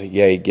that I was like,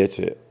 yeah, he gets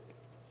it.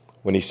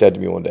 When he said to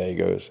me one day, he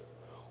goes,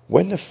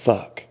 when the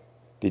fuck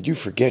did you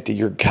forget that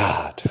you're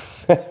God?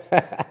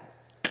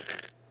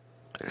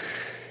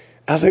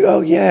 I was like,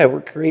 oh yeah, we're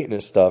creating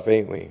this stuff,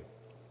 ain't we?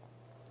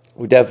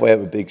 We definitely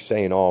have a big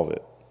say in all of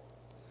it.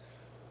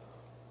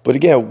 But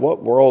again,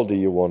 what world do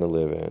you want to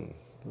live in,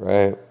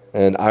 right?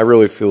 And I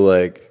really feel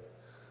like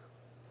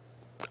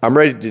I'm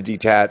ready to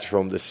detach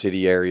from the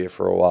city area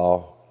for a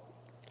while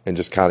and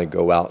just kind of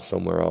go out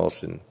somewhere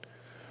else and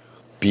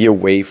be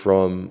away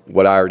from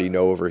what I already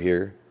know over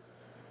here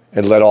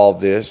and let all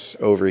this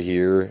over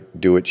here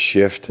do its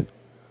shift.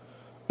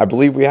 I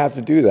believe we have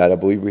to do that. I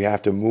believe we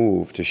have to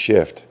move to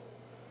shift.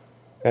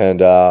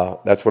 And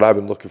that's what I've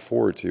been looking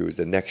forward to, is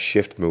the next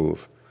shift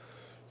move.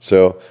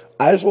 So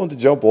I just wanted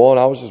to jump on.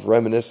 I was just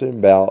reminiscing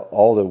about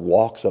all the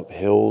walks up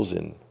hills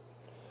and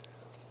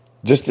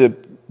just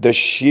the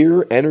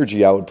sheer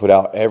energy I would put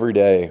out every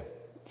day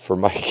for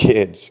my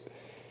kids.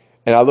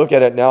 And I look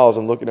at it now as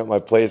I'm looking at my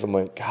place. I'm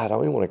like, God, I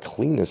don't even want to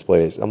clean this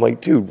place. I'm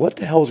like, dude, what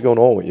the hell is going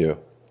on with you?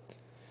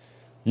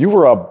 You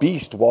were a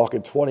beast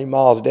walking 20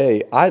 miles a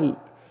day. I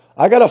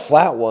got a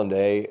flat one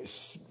day.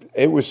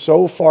 It was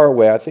so far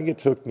away. I think it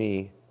took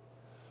me,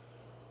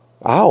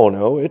 I don't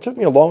know, it took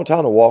me a long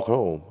time to walk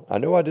home. I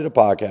know I did a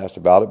podcast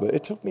about it, but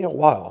it took me a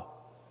while.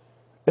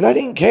 And I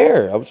didn't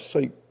care. I was just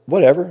like,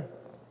 whatever.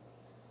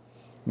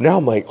 Now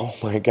I'm like, oh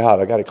my God,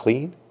 I got to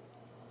clean.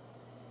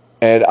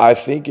 And I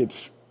think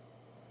it's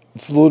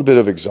a little bit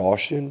of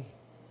exhaustion.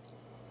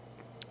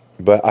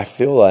 But I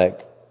feel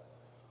like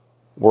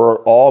we're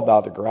all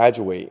about to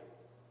graduate,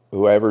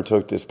 whoever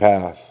took this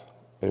path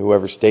and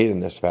whoever stayed in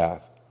this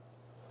path.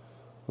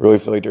 I really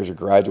feel like there's a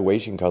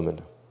graduation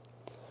coming.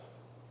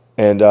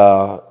 And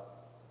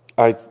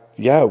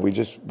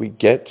we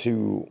get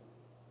to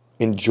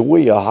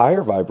enjoy a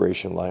higher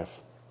vibration life,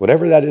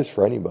 whatever that is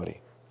for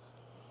anybody.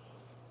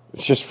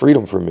 It's just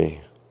freedom for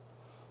me.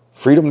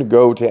 Freedom to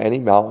go to any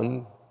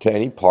mountain, to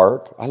any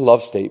park. I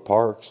love state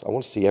parks. I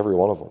want to see every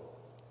one of them.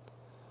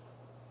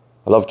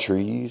 I love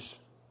trees.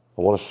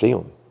 I want to see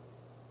them.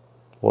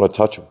 I want to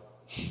touch them.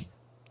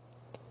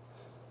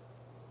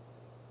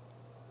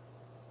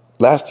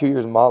 Last 2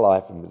 years of my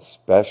life have been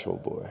special,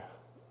 boy.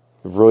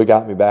 It really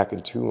got me back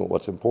in tune with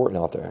what's important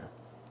out there.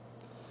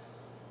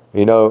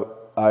 You know,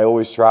 I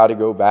always try to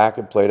go back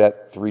and play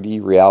that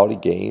 3D reality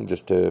game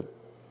just to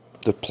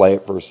play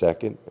it for a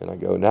second. And I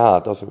go, nah,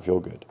 it doesn't feel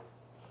good.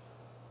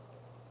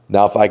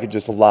 Now, if I could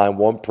just align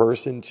one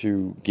person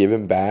to give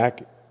him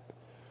back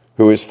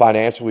who is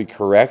financially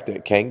correct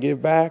that can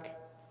give back,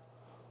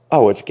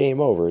 oh, it's game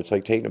over. It's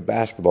like taking a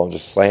basketball and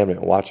just slamming it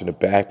and watching the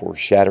backboard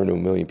shatter into a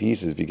million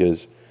pieces,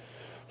 because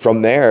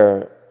from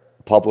there,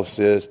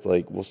 publicists,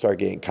 like, we'll start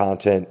getting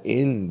content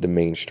in the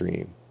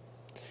mainstream,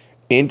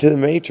 into the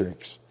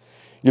matrix.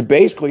 You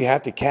basically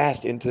have to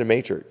cast into the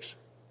matrix.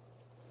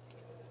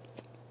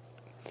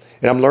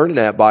 And I'm learning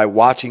that by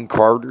watching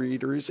card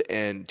readers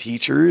and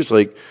teachers.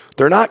 Like,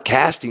 they're not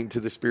casting to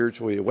the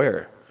spiritually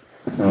aware.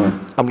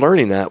 I'm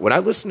learning that. When I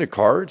listen to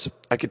cards,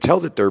 I could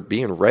tell that they're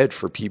being read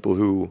for people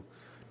who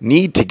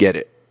need to get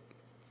it.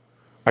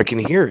 I can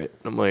hear it.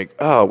 I'm like,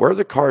 oh, where are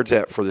the cards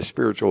at for the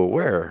spiritual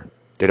aware?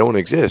 They don't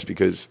exist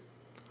because,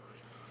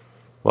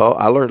 well,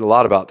 I learned a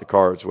lot about the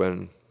cards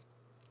when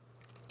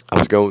I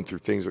was going through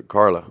things with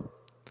Carla.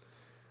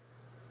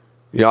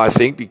 I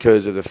think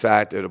because of the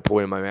fact that at a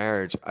point in my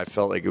marriage, I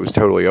felt like it was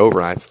totally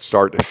over, and I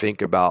started to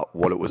think about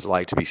what it was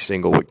like to be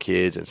single with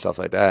kids and stuff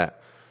like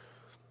that.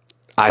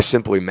 I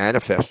simply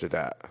manifested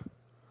that.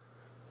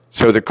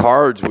 So the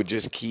cards would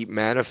just keep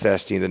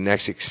manifesting the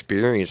next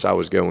experience I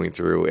was going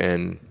through.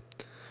 And,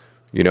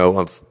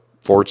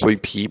 unfortunately,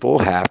 people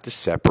have to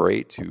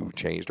separate to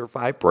change their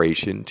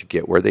vibration to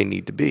get where they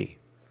need to be.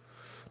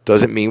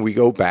 Doesn't mean we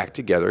go back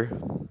together,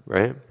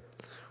 right?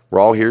 We're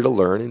all here to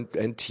learn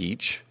and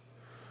teach.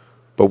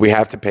 But we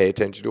have to pay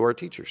attention to our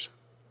teachers.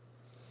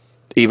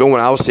 Even when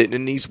I was sitting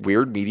in these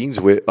weird meetings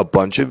with a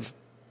bunch of,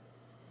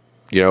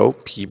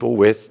 people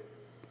with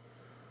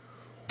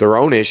their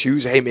own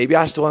issues, hey, maybe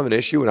I still have an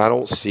issue and I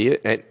don't see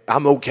it. And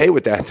I'm okay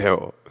with that,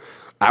 though.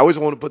 I always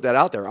want to put that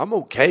out there. I'm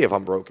okay if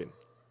I'm broken.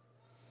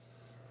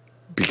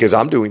 Because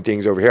I'm doing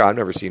things over here I've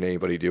never seen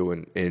anybody do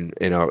in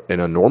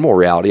a normal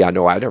reality. I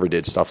know I never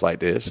did stuff like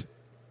this.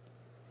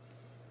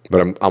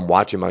 But I'm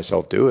watching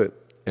myself do it.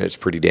 And it's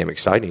pretty damn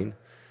exciting.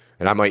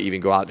 And I might even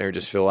go out there and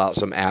just fill out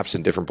some apps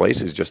in different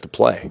places just to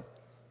play.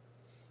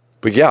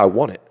 But yeah, I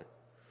want it.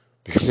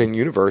 Because the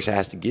universe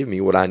has to give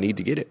me what I need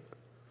to get it.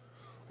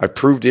 I've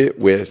proved it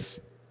with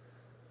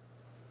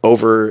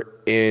over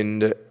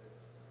in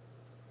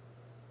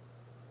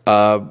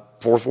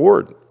Fourth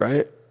Ward,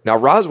 right? Now,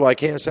 Roswell, I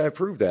can't say I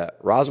proved that.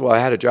 Roswell, I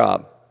had a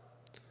job.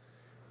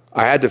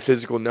 I had the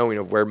physical knowing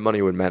of where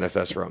money would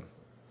manifest from.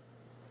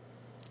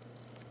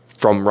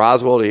 From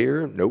Roswell to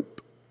here,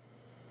 nope.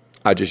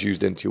 I just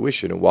used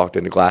intuition and walked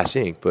into Glass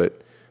Inc.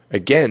 But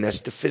again,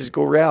 that's the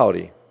physical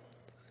reality.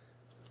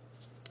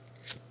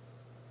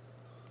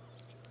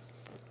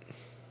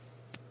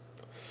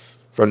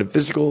 From the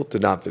physical to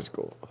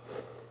non-physical.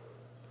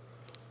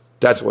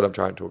 That's what I'm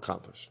trying to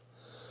accomplish.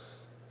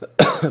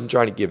 I'm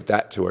trying to give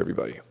that to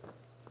everybody.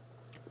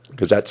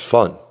 Because that's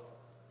fun.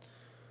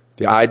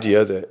 The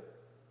idea that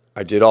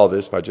I did all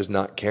this by just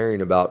not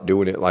caring about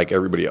doing it like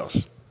everybody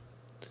else.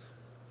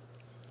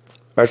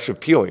 That's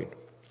appealing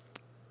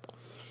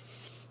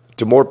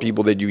to more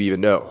people than you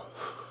even know.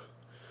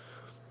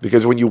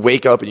 Because when you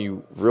wake up and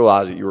you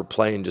realize that you were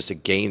playing just a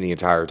game the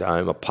entire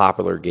time, a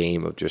popular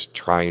game of just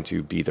trying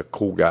to be the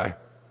cool guy,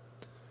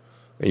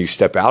 and you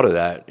step out of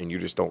that and you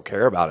just don't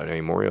care about it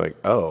anymore, you're like,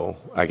 oh,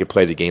 I could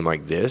play the game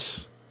like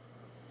this?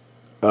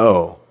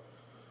 Oh.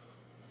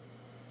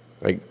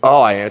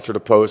 I answered a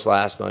post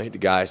last night. The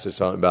guy said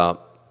something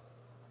about,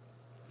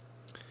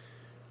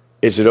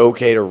 is it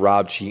okay to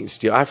rob, cheat, and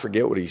steal? I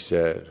forget what he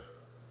said.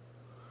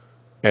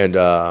 And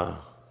I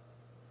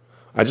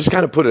just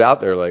kind of put it out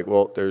there like,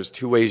 well, there's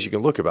two ways you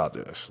can look about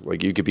this.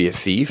 Like, you could be a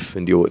thief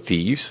and deal with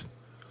thieves,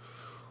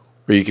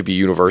 or you could be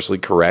universally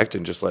correct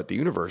and just let the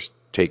universe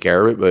take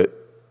care of it, but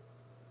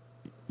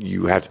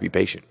you have to be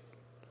patient.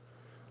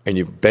 And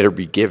you better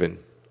be given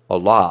a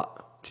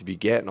lot to be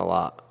getting a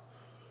lot,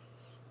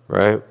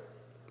 right?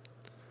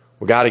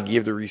 We got to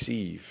give to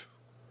receive.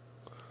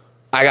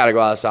 I got to go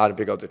outside and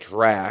pick up the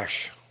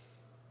trash.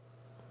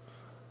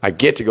 I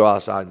get to go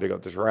outside and pick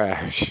up the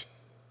trash.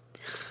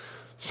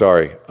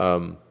 Sorry.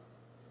 I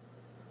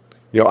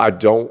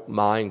don't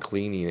mind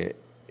cleaning it.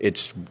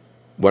 It's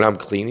when I'm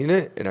cleaning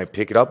it and I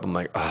pick it up, I'm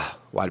like,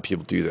 why do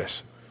people do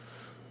this?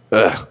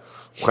 Why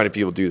do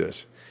people do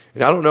this?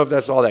 And I don't know if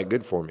that's all that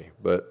good for me,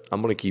 but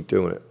I'm going to keep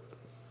doing it.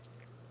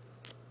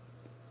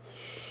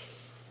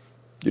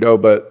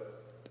 But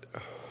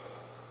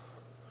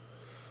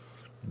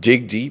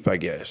dig deep, I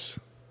guess.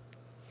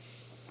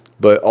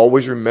 But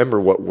always remember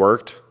what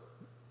worked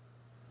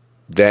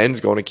then's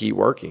going to keep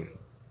working.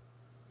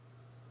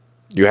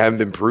 You haven't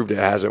been proved it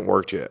hasn't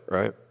worked yet,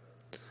 right?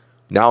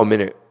 Now I'm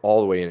in it,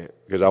 all the way in it,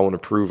 because I want to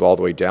prove all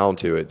the way down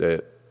to it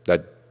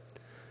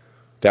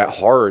that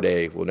horror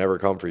day will never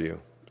come for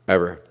you,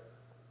 ever.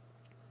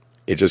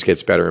 It just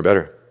gets better and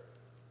better.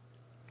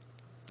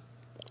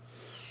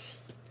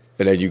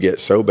 And then you get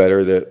so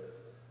better that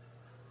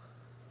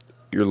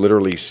you're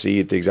literally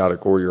seeing things out of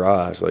the corner of your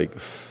eyes. Like,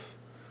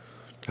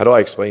 how do I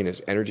explain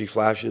this? Energy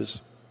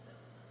flashes.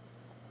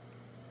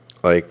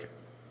 Like,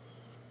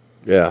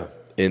 yeah,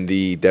 in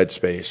the dead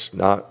space,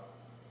 not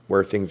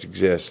where things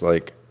exist,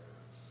 like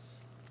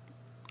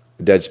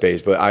dead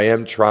space. But I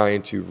am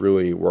trying to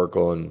really work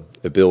on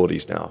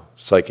abilities now,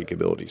 psychic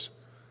abilities,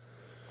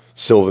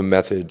 Sylvan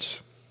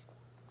methods,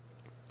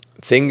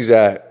 things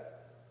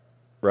that,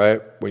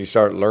 right, when you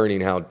start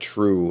learning how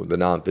true the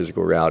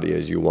non-physical reality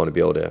is, you want to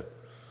be able to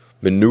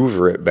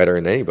maneuver it better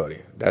than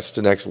anybody. That's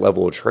the next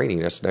level of training.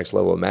 That's the next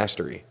level of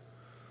mastery.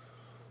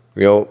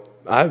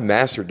 I've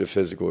mastered the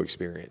physical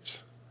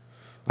experience.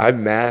 I've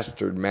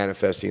mastered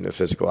manifesting the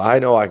physical. I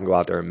know I can go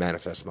out there and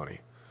manifest money.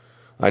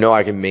 I know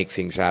I can make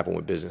things happen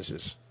with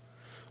businesses.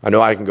 I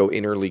know I can go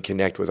innerly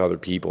connect with other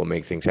people and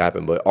make things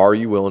happen, but are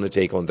you willing to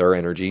take on their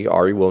energy?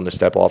 Are you willing to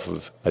step off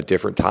of a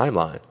different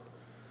timeline?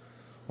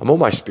 I'm on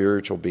my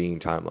spiritual being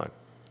timeline.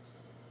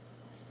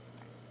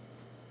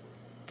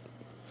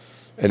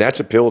 And that's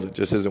a pill that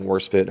just isn't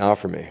worth spitting out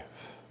for me.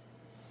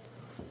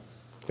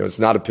 It's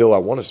not a pill I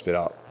want to spit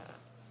out.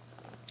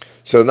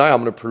 So tonight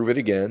I'm going to prove it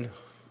again.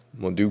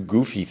 I'm going to do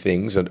goofy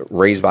things and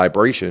raise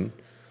vibration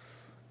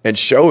and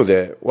show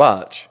that,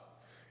 watch,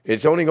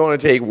 it's only going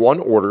to take one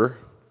order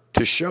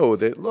to show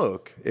that,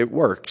 look, it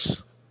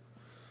works.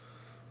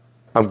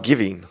 I'm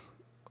giving.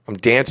 I'm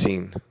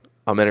dancing.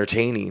 I'm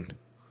entertaining.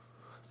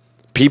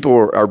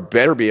 People are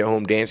better be at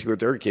home dancing with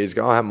their kids.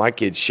 I'll have my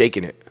kids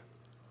shaking it.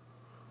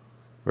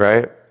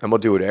 Right? I'm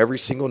going to do it every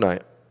single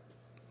night.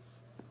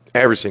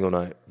 Every single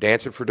night.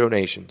 Dancing for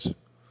donations.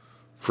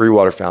 Free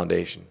Water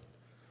Foundation.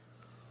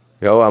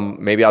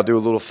 Maybe I'll do a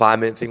little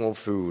 5-minute thing on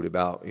food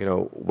about,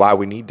 why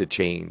we need to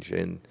change.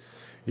 And,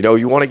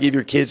 you want to give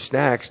your kids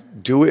snacks,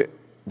 do it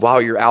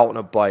while you're out on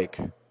a bike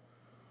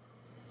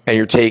and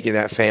you're taking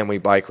that family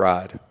bike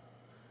ride.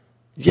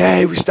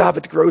 Yay, we stop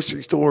at the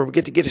grocery store and we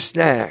get to get a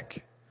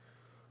snack.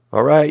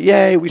 All right,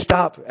 yay, we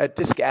stop at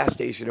this gas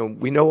station and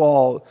we know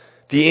all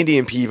the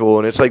Indian people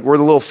and it's like we're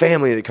the little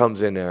family that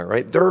comes in there,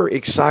 right? They're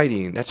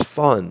exciting. That's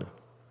fun.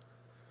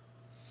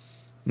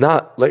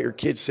 Not let your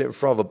kids sit in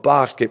front of a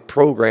box, get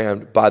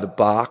programmed by the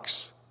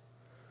box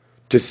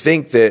to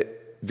think that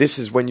this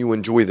is when you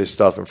enjoy this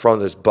stuff in front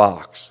of this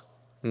box.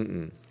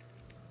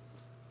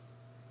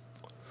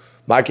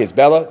 My kids,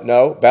 Bella,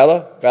 no,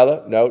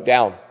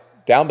 down.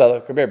 Down, Bella,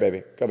 come here,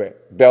 baby, come here.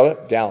 Bella,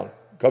 down,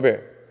 come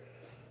here.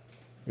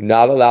 You're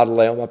not allowed to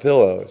lay on my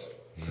pillows.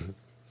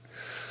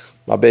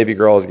 My baby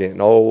girl is getting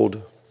old.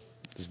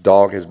 This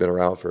dog has been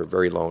around for a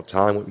very long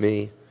time with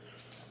me.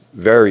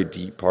 Very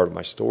deep part of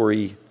my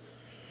story.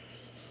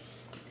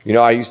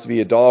 I used to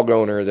be a dog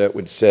owner that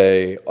would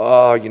say,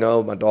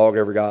 my dog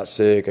ever got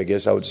sick. I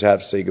guess I would just have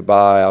to say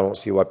goodbye. I don't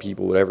see why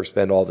people would ever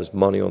spend all this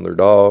money on their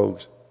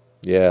dogs.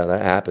 Yeah,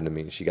 that happened to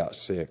me. She got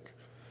sick.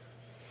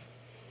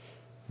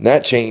 And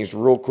that changed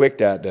real quick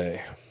that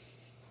day.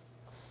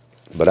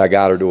 But I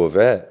got her to a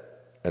vet,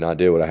 and I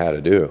did what I had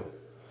to do.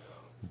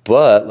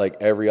 But like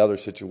every other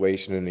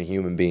situation in a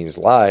human being's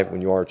life,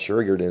 when you are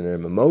triggered in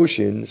them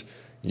emotions,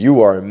 you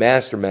are a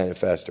master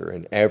manifester,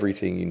 and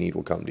everything you need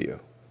will come to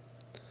you.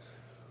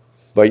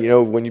 But,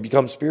 when you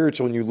become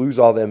spiritual and you lose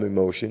all them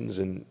emotions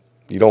and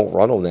you don't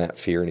run on that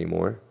fear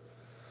anymore,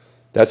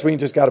 that's when you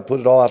just got to put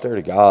it all out there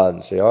to God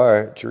and say, all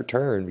right, it's your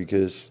turn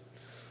because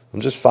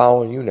I'm just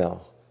following you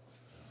now.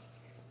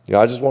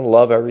 I just want to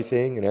love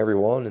everything and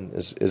everyone and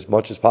as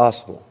much as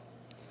possible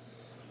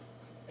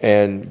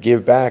and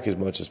give back as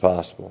much as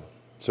possible.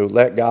 So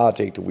let God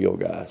take the wheel,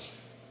 guys.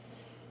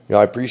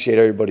 I appreciate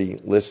everybody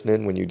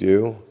listening when you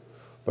do.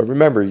 But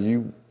remember,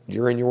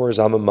 you're in yours,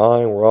 I'm in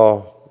mine. We're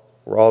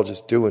all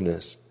just doing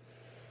this.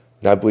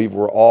 And I believe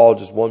we're all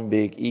just one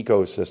big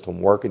ecosystem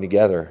working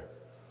together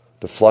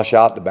to flush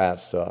out the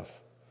bad stuff.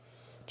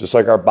 Just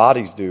like our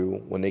bodies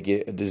do when they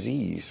get a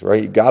disease,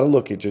 right? You got to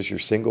look at just your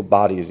single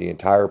body as the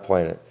entire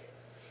planet.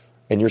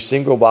 And your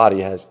single body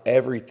has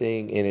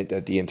everything in it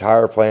that the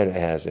entire planet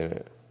has in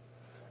it.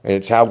 And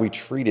it's how we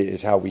treat it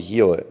is how we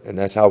heal it. And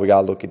that's how we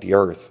got to look at the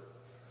earth.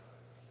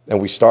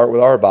 And we start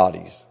with our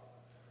bodies.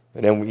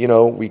 And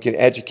then, we can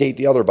educate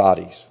the other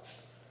bodies.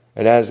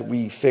 And as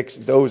we fix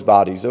those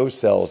bodies, those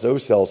cells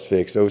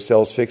fix, those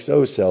cells fix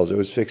those cells,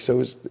 those fix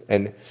those.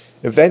 And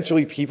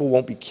eventually people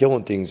won't be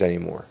killing things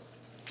anymore.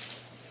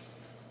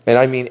 And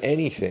I mean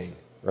anything,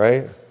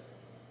 right?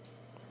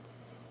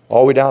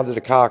 All the way down to the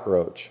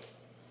cockroach.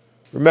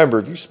 Remember,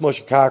 if you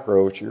smush a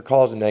cockroach, you're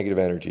causing negative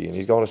energy, and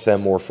he's going to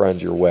send more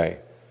friends your way.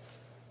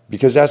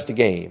 Because that's the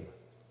game.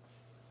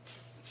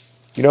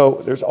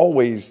 There's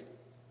always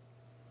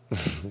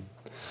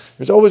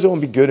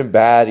going to be good and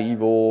bad,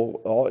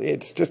 evil.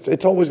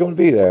 It's always going to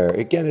be there.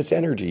 Again, it's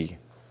energy.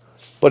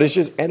 But it's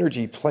just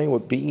energy playing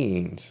with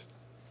beings.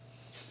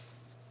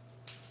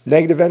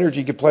 Negative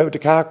energy can play with the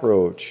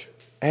cockroach.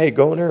 Hey,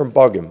 go in there and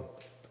bug him.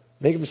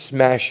 Make him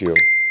smash you.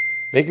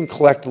 Make him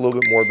collect a little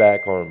bit more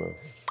bad karma.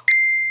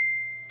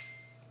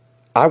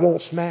 I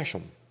won't smash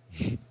him.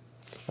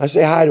 I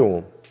say hi to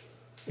him.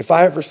 If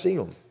I ever see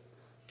him.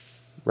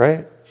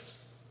 Right?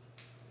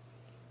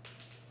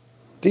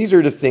 These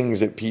are the things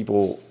that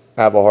people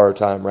have a hard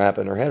time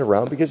wrapping their head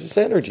around because it's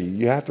energy.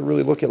 You have to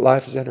really look at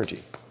life as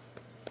energy.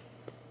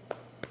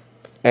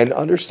 And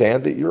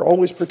understand that you're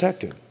always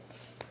protected.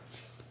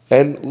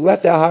 And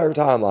let that higher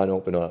timeline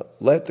open up.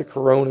 Let the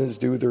coronas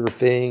do their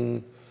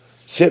thing.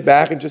 Sit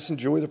back and just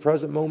enjoy the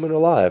present moment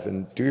of life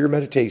and do your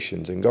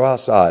meditations and go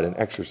outside and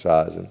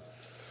exercise and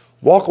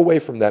walk away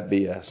from that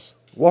BS.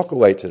 Walk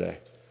away today.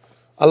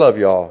 I love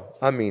y'all.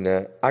 I mean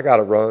that. I got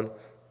to run.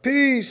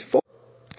 Peace.